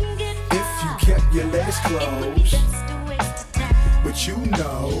 ladies. If you kept your legs closed, but you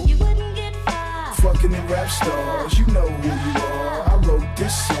know. Fucking them rap stars, you know who you are. I wrote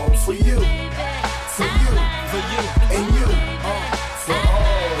this song for you, for you, and you, for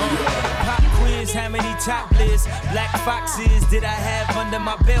all y'all. Pop quiz, how many top lists? Black foxes did I have under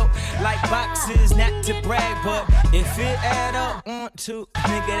my belt? Like boxes, not to brag, but if it add up, 1, 2,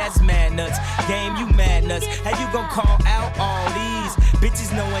 nigga, that's mad nuts. Game, you mad nuts. How you gon' call out all these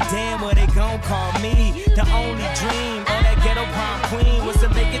bitches knowing damn what they gon' call me? The only dream of that ghetto prom queen was to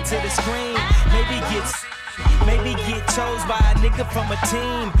make it to the screen. Maybe get chose by a nigga from a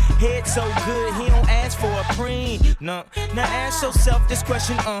team. Head so good, he don't ask for a preen. No, now ask yourself this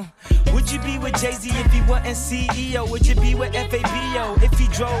question, would you be with Jay-Z if he wasn't CEO? Would you be with FABO if he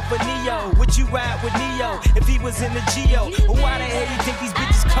drove a Neo? Would you ride with Neo if he was in the Geo? Or why the hell you think these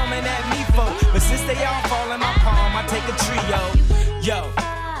bitches coming at me for? But since they all fall in my palm, I take a trio. Yo.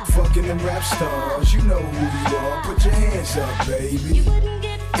 Fucking them rap stars, you know who you are. Put your hands up, baby.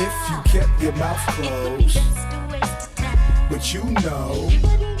 If you kept your mouth closed, but you know.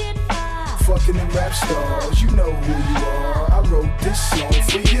 Fucking them rap stars, you know who you are. I wrote this song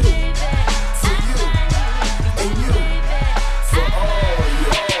for you, and you, for all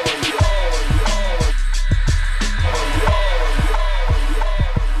y'all.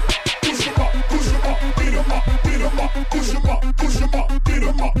 Push 'em up, push 'em up, beat 'em up, beat 'em up, push 'em up, push 'em up, beat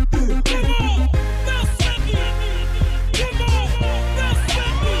 'em up.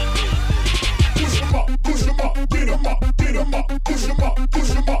 Push 'em up, beat 'em up, beat 'em up, push 'em up,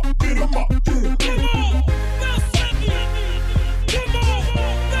 push 'em up, beat 'em up.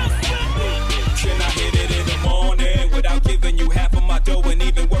 Can I hit it in the morning without giving you half of my dough? And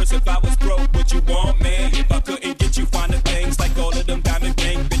even worse, if I was broke, would you want me? If I couldn't get you finer things like all of them diamond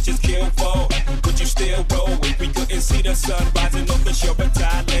ring bitches kill for, would you still roll? If we couldn't see the sun rising over the shore of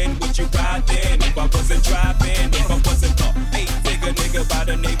Thailand, would you ride then? If I wasn't driving, if I wasn't the 8-figure nigga by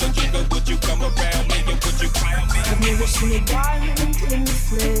the neighbor jigger, would you come around me and would you crown me? I've never seen a diamond in the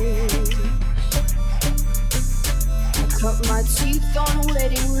flesh. I cut my teeth on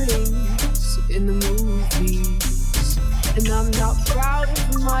wedding rings in the movies, and I'm not proud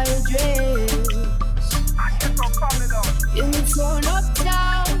of my address. In the torn up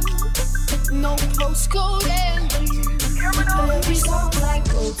town, no postcode entry. Every song like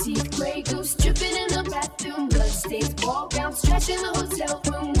gold teeth, gray goose dripping in the bathroom, bloodstains, ball gowns, trash in the hotel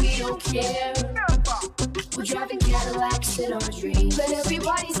room. We don't care. We're driving Cadillacs in our dreams, but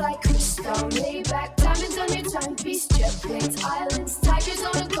everybody's like crystal, Maybach, diamonds on your timepiece, jet planes, islands, tigers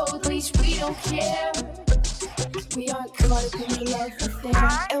on a gold leash. We don't care. We aren't caught up in the love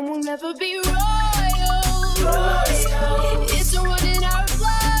affair, and we'll never be royal. It's a run in our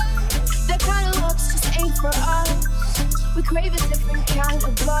blood. That kind of love just ain't for us. We crave a different kind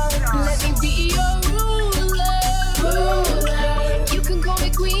of blood. Let me be your ruler. You can call me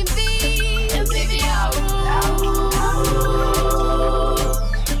Queen Bee, and baby I'll rule.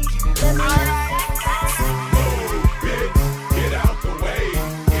 Let me Get out the way,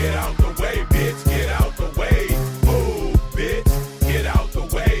 get out the way, bitch, get out the way. Move, bitch, get out the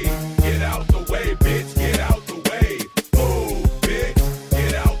way.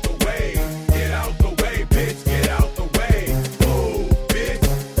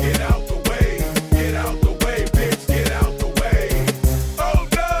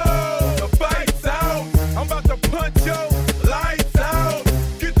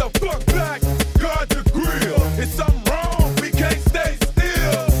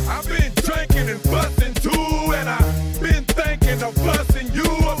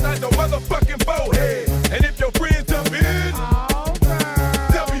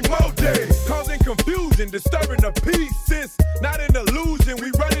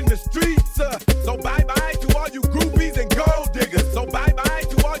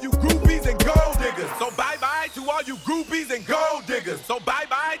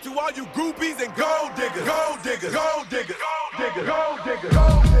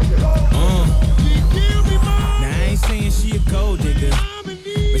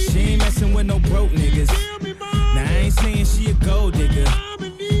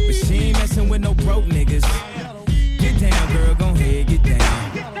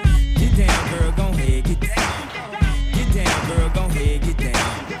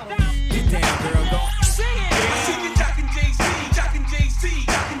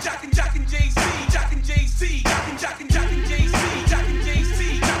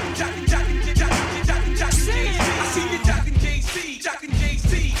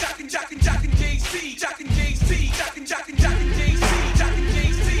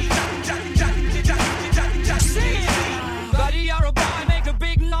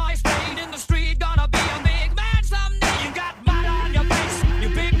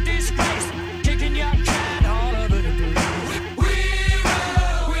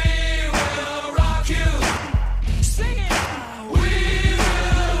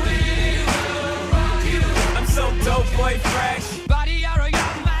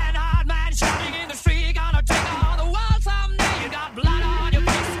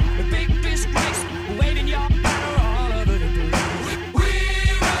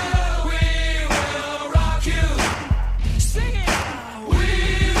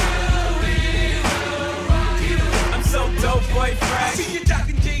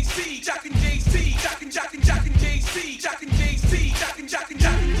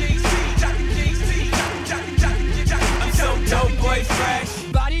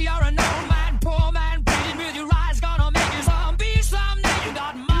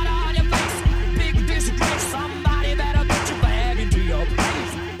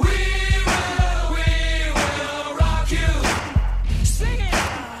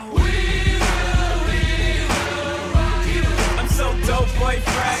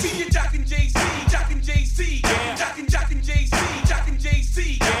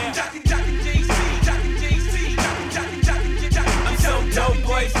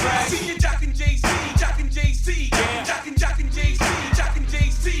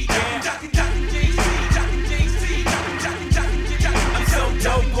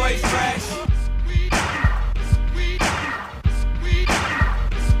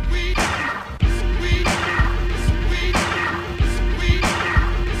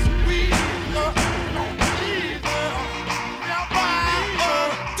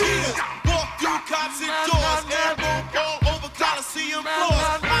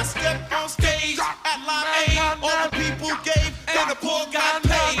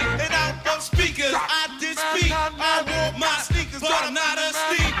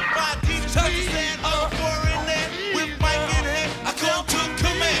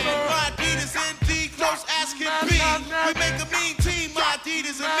 We make a mean team, my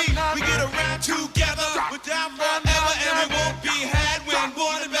Adidas and me. We get around together, we're down forever, and we won't be had when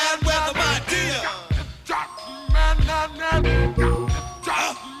born in bad weather, my dear. My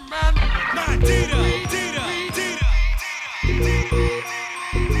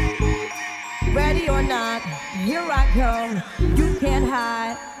Ready or not, here I come. You can't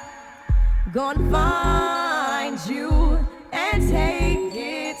hide. Gonna find you and take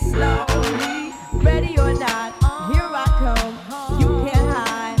it slowly. Ready or not, here I come. You can't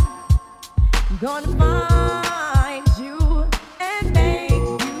hide. Gonna find you and make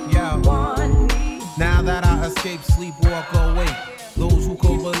you want me. Now that I escape, sleep, walk awake. Those who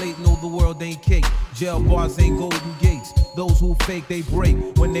correlate know the world ain't cake. Jail bars ain't golden gates. Those who fake, they break.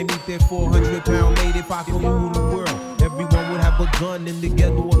 When they meet their 400-pound lady, if I could rule the world, everyone would have a gun in the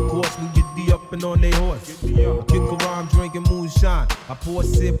ghetto, of course. We get the up and on their horse. Kick around drinking moonshine. I pour a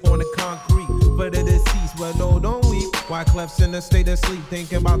sip on the concrete for the deceased. Well, no, don't weep. Why Clef's in a state of sleep,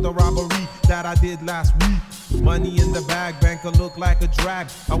 thinking about the robbery that I did last week. Money in the bag, banker look like a drag.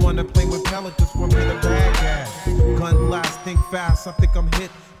 I wanna play with pelicans from in the Baghdad. Gun blast, think fast, I think I'm hit.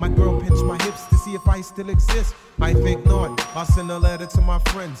 My girl pinched my hips to see if I still exist. I think not. I'll send a letter to my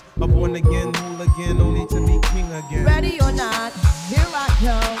friends. A born again, hooligan, only to be king again. Ready or not, here I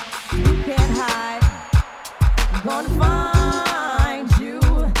come. You can't hide. I'm gonna find you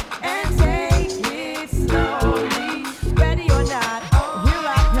and take it slowly. Ready or not, here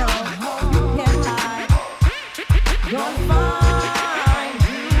I come. You can't hide. Gonna find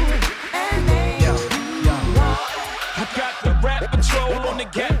you and make you want. I got the rap patrol on the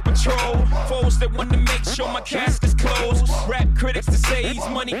Gap Patrol. Foes that want to make sure my cask is closed. Rap critics to say he's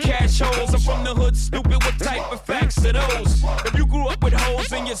money cash holes. I'm from the hood, stupid. What type of facts are those? If you grew up with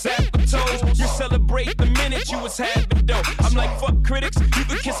holes in your zapper toes, you celebrate the minute you was having dough. I'm like, fuck critics, you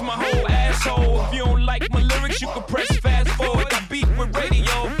can kiss my whole asshole. If you don't like my lyrics, you can press fast forward. I beat with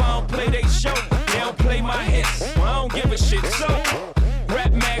radio if I don't play they show. They don't play my hits, well, I don't give a shit. So,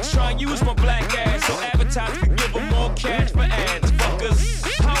 Rap Max try and use my black ass so advertisers can give them more cash for ads. Fuckers,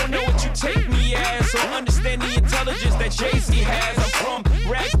 I don't know what you take me as, so understand the intelligence that Jay-Z has. I'm from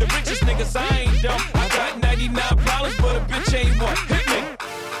rags, the richest niggas, I ain't dumb. I got 99 problems, but a bitch ain't one. Hit me.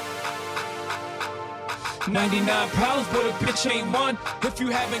 99 problems, but a bitch ain't one. If you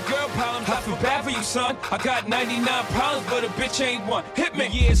having girl problems, I feel bad for you, son. I got 99 problems, but a bitch ain't one. Hit me.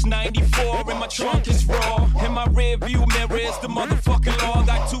 The year's 94, and my trunk is raw. In my rear view mirror is the motherfucking law.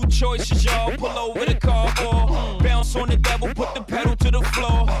 Got two choices, y'all. Pull over the car or bounce on the devil, put the pedal to the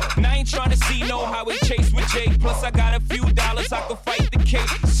floor. And I ain't trying to see no highway chase with Jake. Plus, I got a few dollars, I can fight the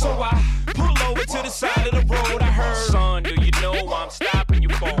case. So I pull over to the side of the road. I heard, son, do you know I'm stopping you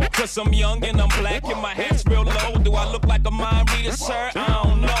for? Cause I'm young and I'm black and my hat's real low. Do I look like a mind reader, sir? I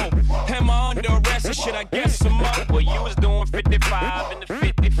don't know. Am I under arrest or should I guess I'm up? Well, you was doing 55 and the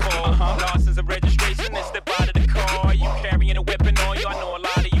 54. License and registration and step out of the car. You carrying a weapon on you, I know a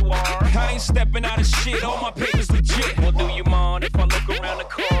lot of you are. I ain't stepping out of shit, all my papers legit. Well, do you mind if I look around the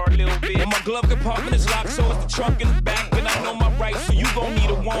car a little bit? Well, my glove compartment is locked, so it's the trunk in the back. And I know my rights, so you gon' need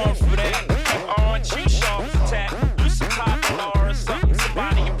a warrant for that. Aren't you sharp as attack? You some popular or something,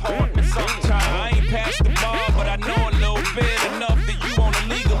 somebody important sometime. I ain't past the bar, but I know a little bit enough that you wanna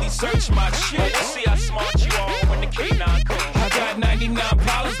legally search my shit. We'll see how smart you are when the K9 comes. I got 99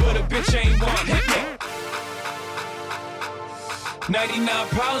 problems, but a bitch ain't one. Hit me. 99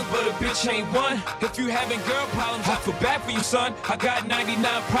 problems, but a bitch ain't one. If you having girl problems, I feel bad for you, son. I got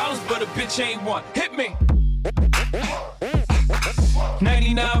 99 problems, but a bitch ain't one. Hit me.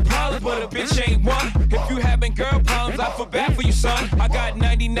 99 problems, but a bitch ain't one. If you having girl problems, I feel bad for you, son. I got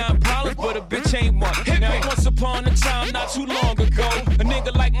 99 problems, but a bitch ain't one. Hit now, me. Once upon a time, not too long ago, a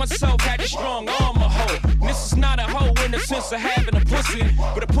nigga like myself had a strong arm, a hoe. And this is not a hoe in the sense of having a pussy,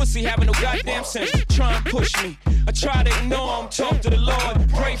 but a pussy having no goddamn sense. Try and push me. I try to ignore him, talk to the Lord,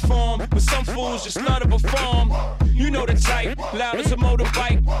 pray for him, but some fools just love to perform. You know the type, loud as a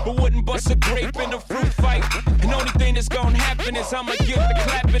motorbike, but wouldn't bust a grape in a fruit fight. And only thing that's gonna happen is I'ma get the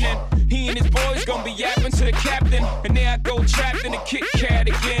clapping and he and his boys gonna be yapping to the captain. And there I go trapped in a Kit Kat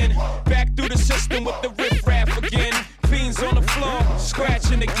again. Back through the system with the riff-raff again. Fiends on the floor,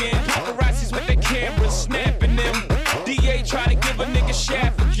 scratching again. Paparazzis with their cameras, snapping them. DA try to give a nigga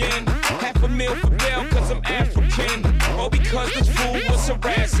shaft again. $500,000 for bail cause I'm African. Or because this fool was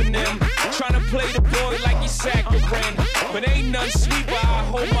harassing them. Trying to play the boy like he's saccharine. But ain't nothing sweet while I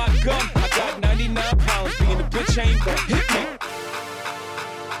hold my gun. I got 99 pounds, being a bitch ain't one. Hit me.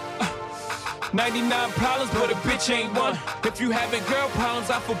 99 problems, but a bitch ain't one. If you having girl problems,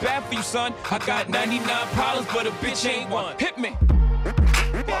 I feel bad for you, son. I got 99 problems, but a bitch ain't one. Hit me.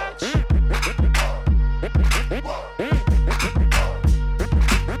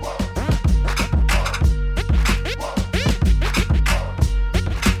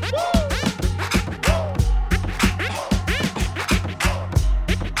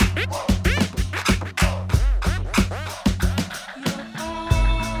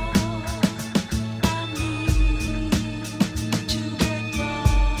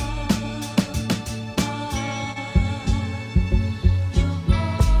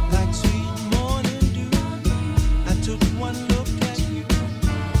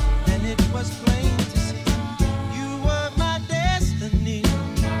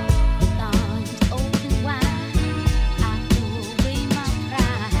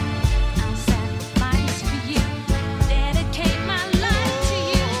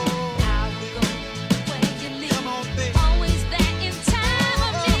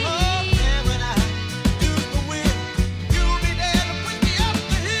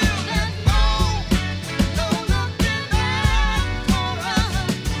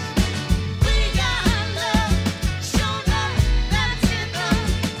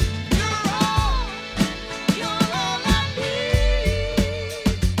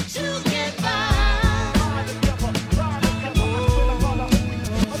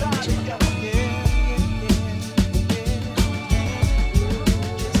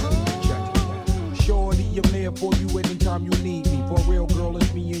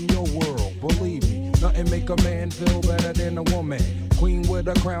 me in your world, believe me. Nothing make a man feel better than a woman. Queen with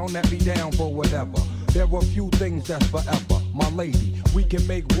a crown that be down for whatever. There are few things that's forever, my lady. We can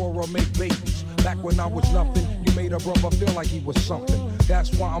make war or make babies. Back when I was nothing, you made a brother feel like he was something.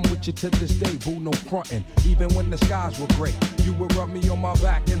 That's why I'm with you to this day, boo, no frontin'. Even when the skies were gray, you would rub me on my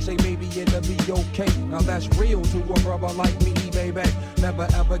back and say maybe it'll be okay. Now that's real to a brother like me, baby. Never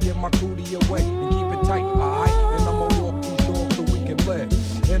ever give my cootie away and keep it tight, alright? And I'ma walk these doors so we can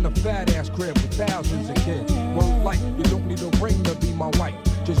live in a fat ass crib with thousands of kids. Word like you don't need a ring to be my wife.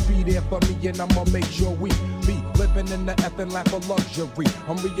 Just be there for me and I'ma make sure we be living in the effing lap of luxury.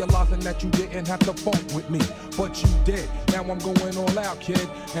 I'm realizing that you didn't have to funk with me, but you did. Now I'm going all out, kid,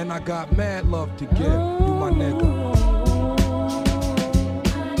 and I got mad love to give. You my nigga.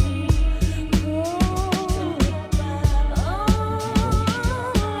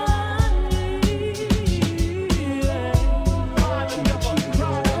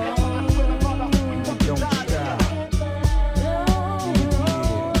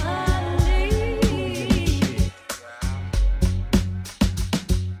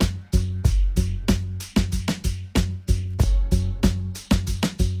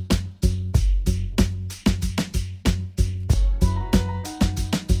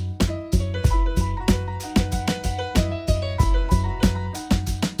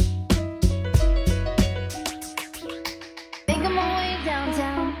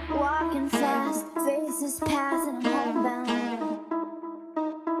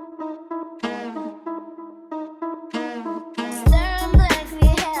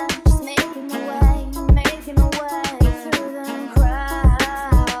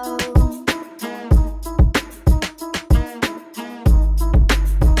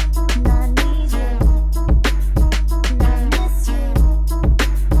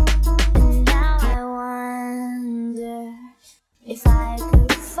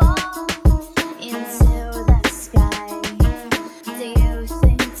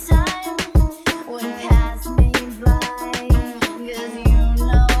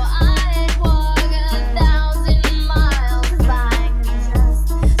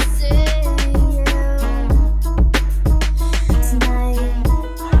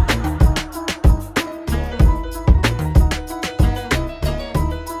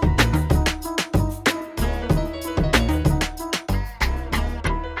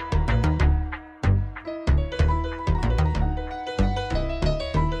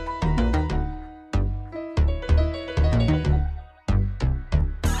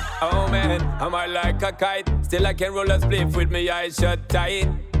 Am I like a kite? Still I can roll a spliff with me eyes shut tight.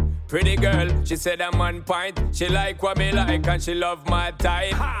 Pretty girl, she said I'm on point. She like what me like and she love my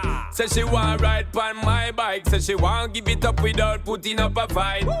type. So she want ride on my bike. So she want give it up without putting up a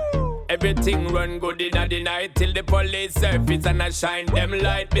fight. Everything run good in the night till the police surface and I shine them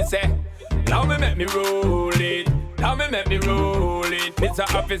light. Me say, now me make me roll it. Now me make me roll it,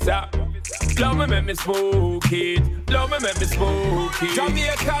 Mr. Officer. Love me make me smoke it. Love me make me smoke it.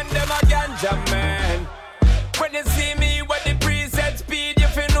 Jamaican them a ganja man. When you see me with the preset speed, you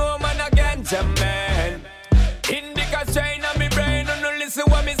feel no man a ganja man. Indica strain on me brain, and no listen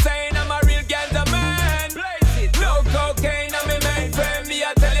what me saying. I'm a real ganja man. No cocaine on me mainframe. Me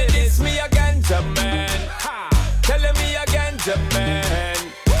a tell you this, me a ganja man. Telling me a ganja man.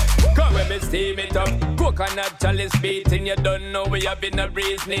 Come when me steam it up. Coconut chalice beating, you don't know we have been a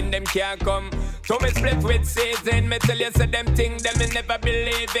reasoning, them can't come. So me split with season, me tell you say them things, them me never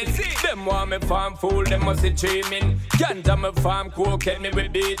believe it. Them want me farm fool, them must be dreaming. Ganja me farm cocaine, me we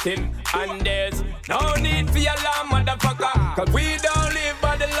beating. And there's no need for your law, motherfucker. Cause we don't live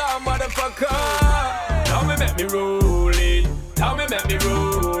by the law, motherfucker. Now me make me roll it. Now me make me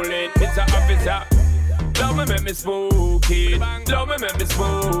roll it. Mr. Officer. Love me make me smoke it. Love me make me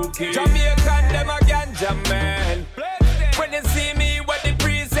smoke it. Jamaican them a ganja man. When you see me with the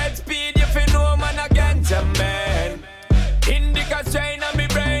preset speed, you feel no man a ganja man. Indica strain on me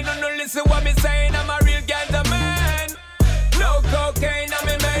brain, and no listen what me saying. I'm a real ganja man. No cocaine on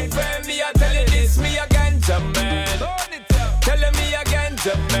me mainframe. Me a tell you this, me a ganja man. Telling me a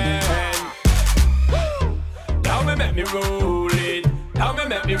ganja man. Now me make me roll it. Now me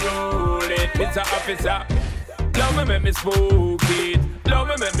make me roll it, Mr. Officer. Love me make me smoke it. Love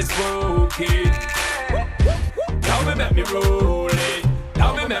me make me smoke it. Now me make me roll it.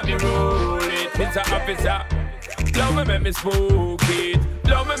 Now me make me roll it, Mr. Officer. Love me make me smoke it.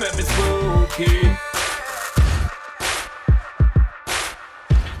 Love me make me smoke it.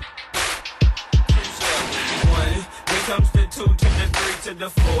 comes the 2 to the 3 to the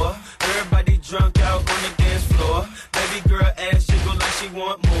 4. Everybody drunk out on the dance floor. Baby girl ass jiggle like she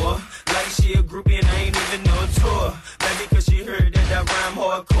want more. Like she a groupie and I ain't even no tour. Maybe cause she heard that I rhyme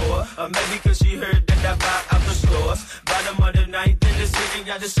hardcore. Or maybe cause she heard that I buy out the stores. Bottom of the ninth in the city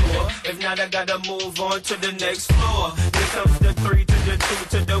got the score. If not, I gotta move on to the next floor. Here comes the 3 to the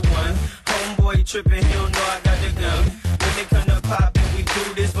 2 to the 1. Homeboy tripping, he don't know I got the gun. When they come to pop and we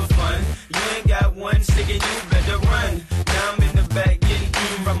do this for fun. You ain't got one stick and you better run. Now I'm in the back getting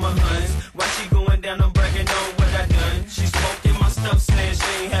eaten from my huns. While she going down, I'm bragging on what I done. She smoking my stuff, saying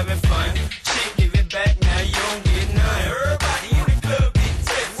she ain't having fun. She give it back, now you don't get none. Everybody in the club get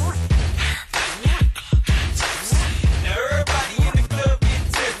tipsy. Now everybody in the club get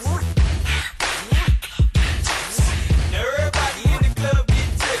tipsy. Now everybody in the club get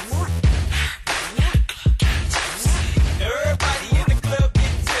tipsy. Now everybody in the club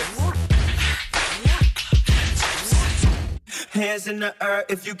get tipsy. Hands in the air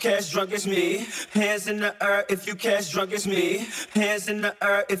if you cash drunk as me. Hands in the air if you cash drunk as me. Hands in the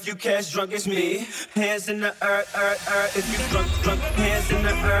air if you cash drunk as me. Hands in the air if you drunk. Hands in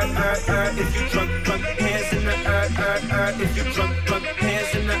the air if you drunk. Hands in the air if you drunk.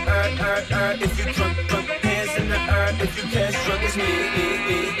 Hands in the air if you drunk. Hands in the air if you cash drunk as me.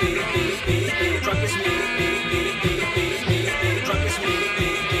 Drunk as me. Drunk as me.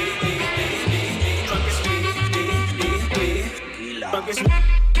 Drunk as me.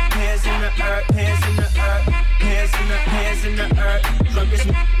 Hands in the earth, hands in the earth, hands in the earth, drunk as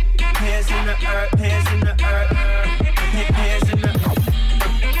me. Hands in the earth, hands in the earth, hands in the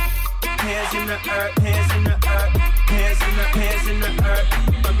hands in the earth, hands in the earth, hands in the earth,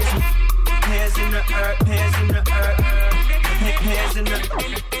 drunk as me. Hands in the earth,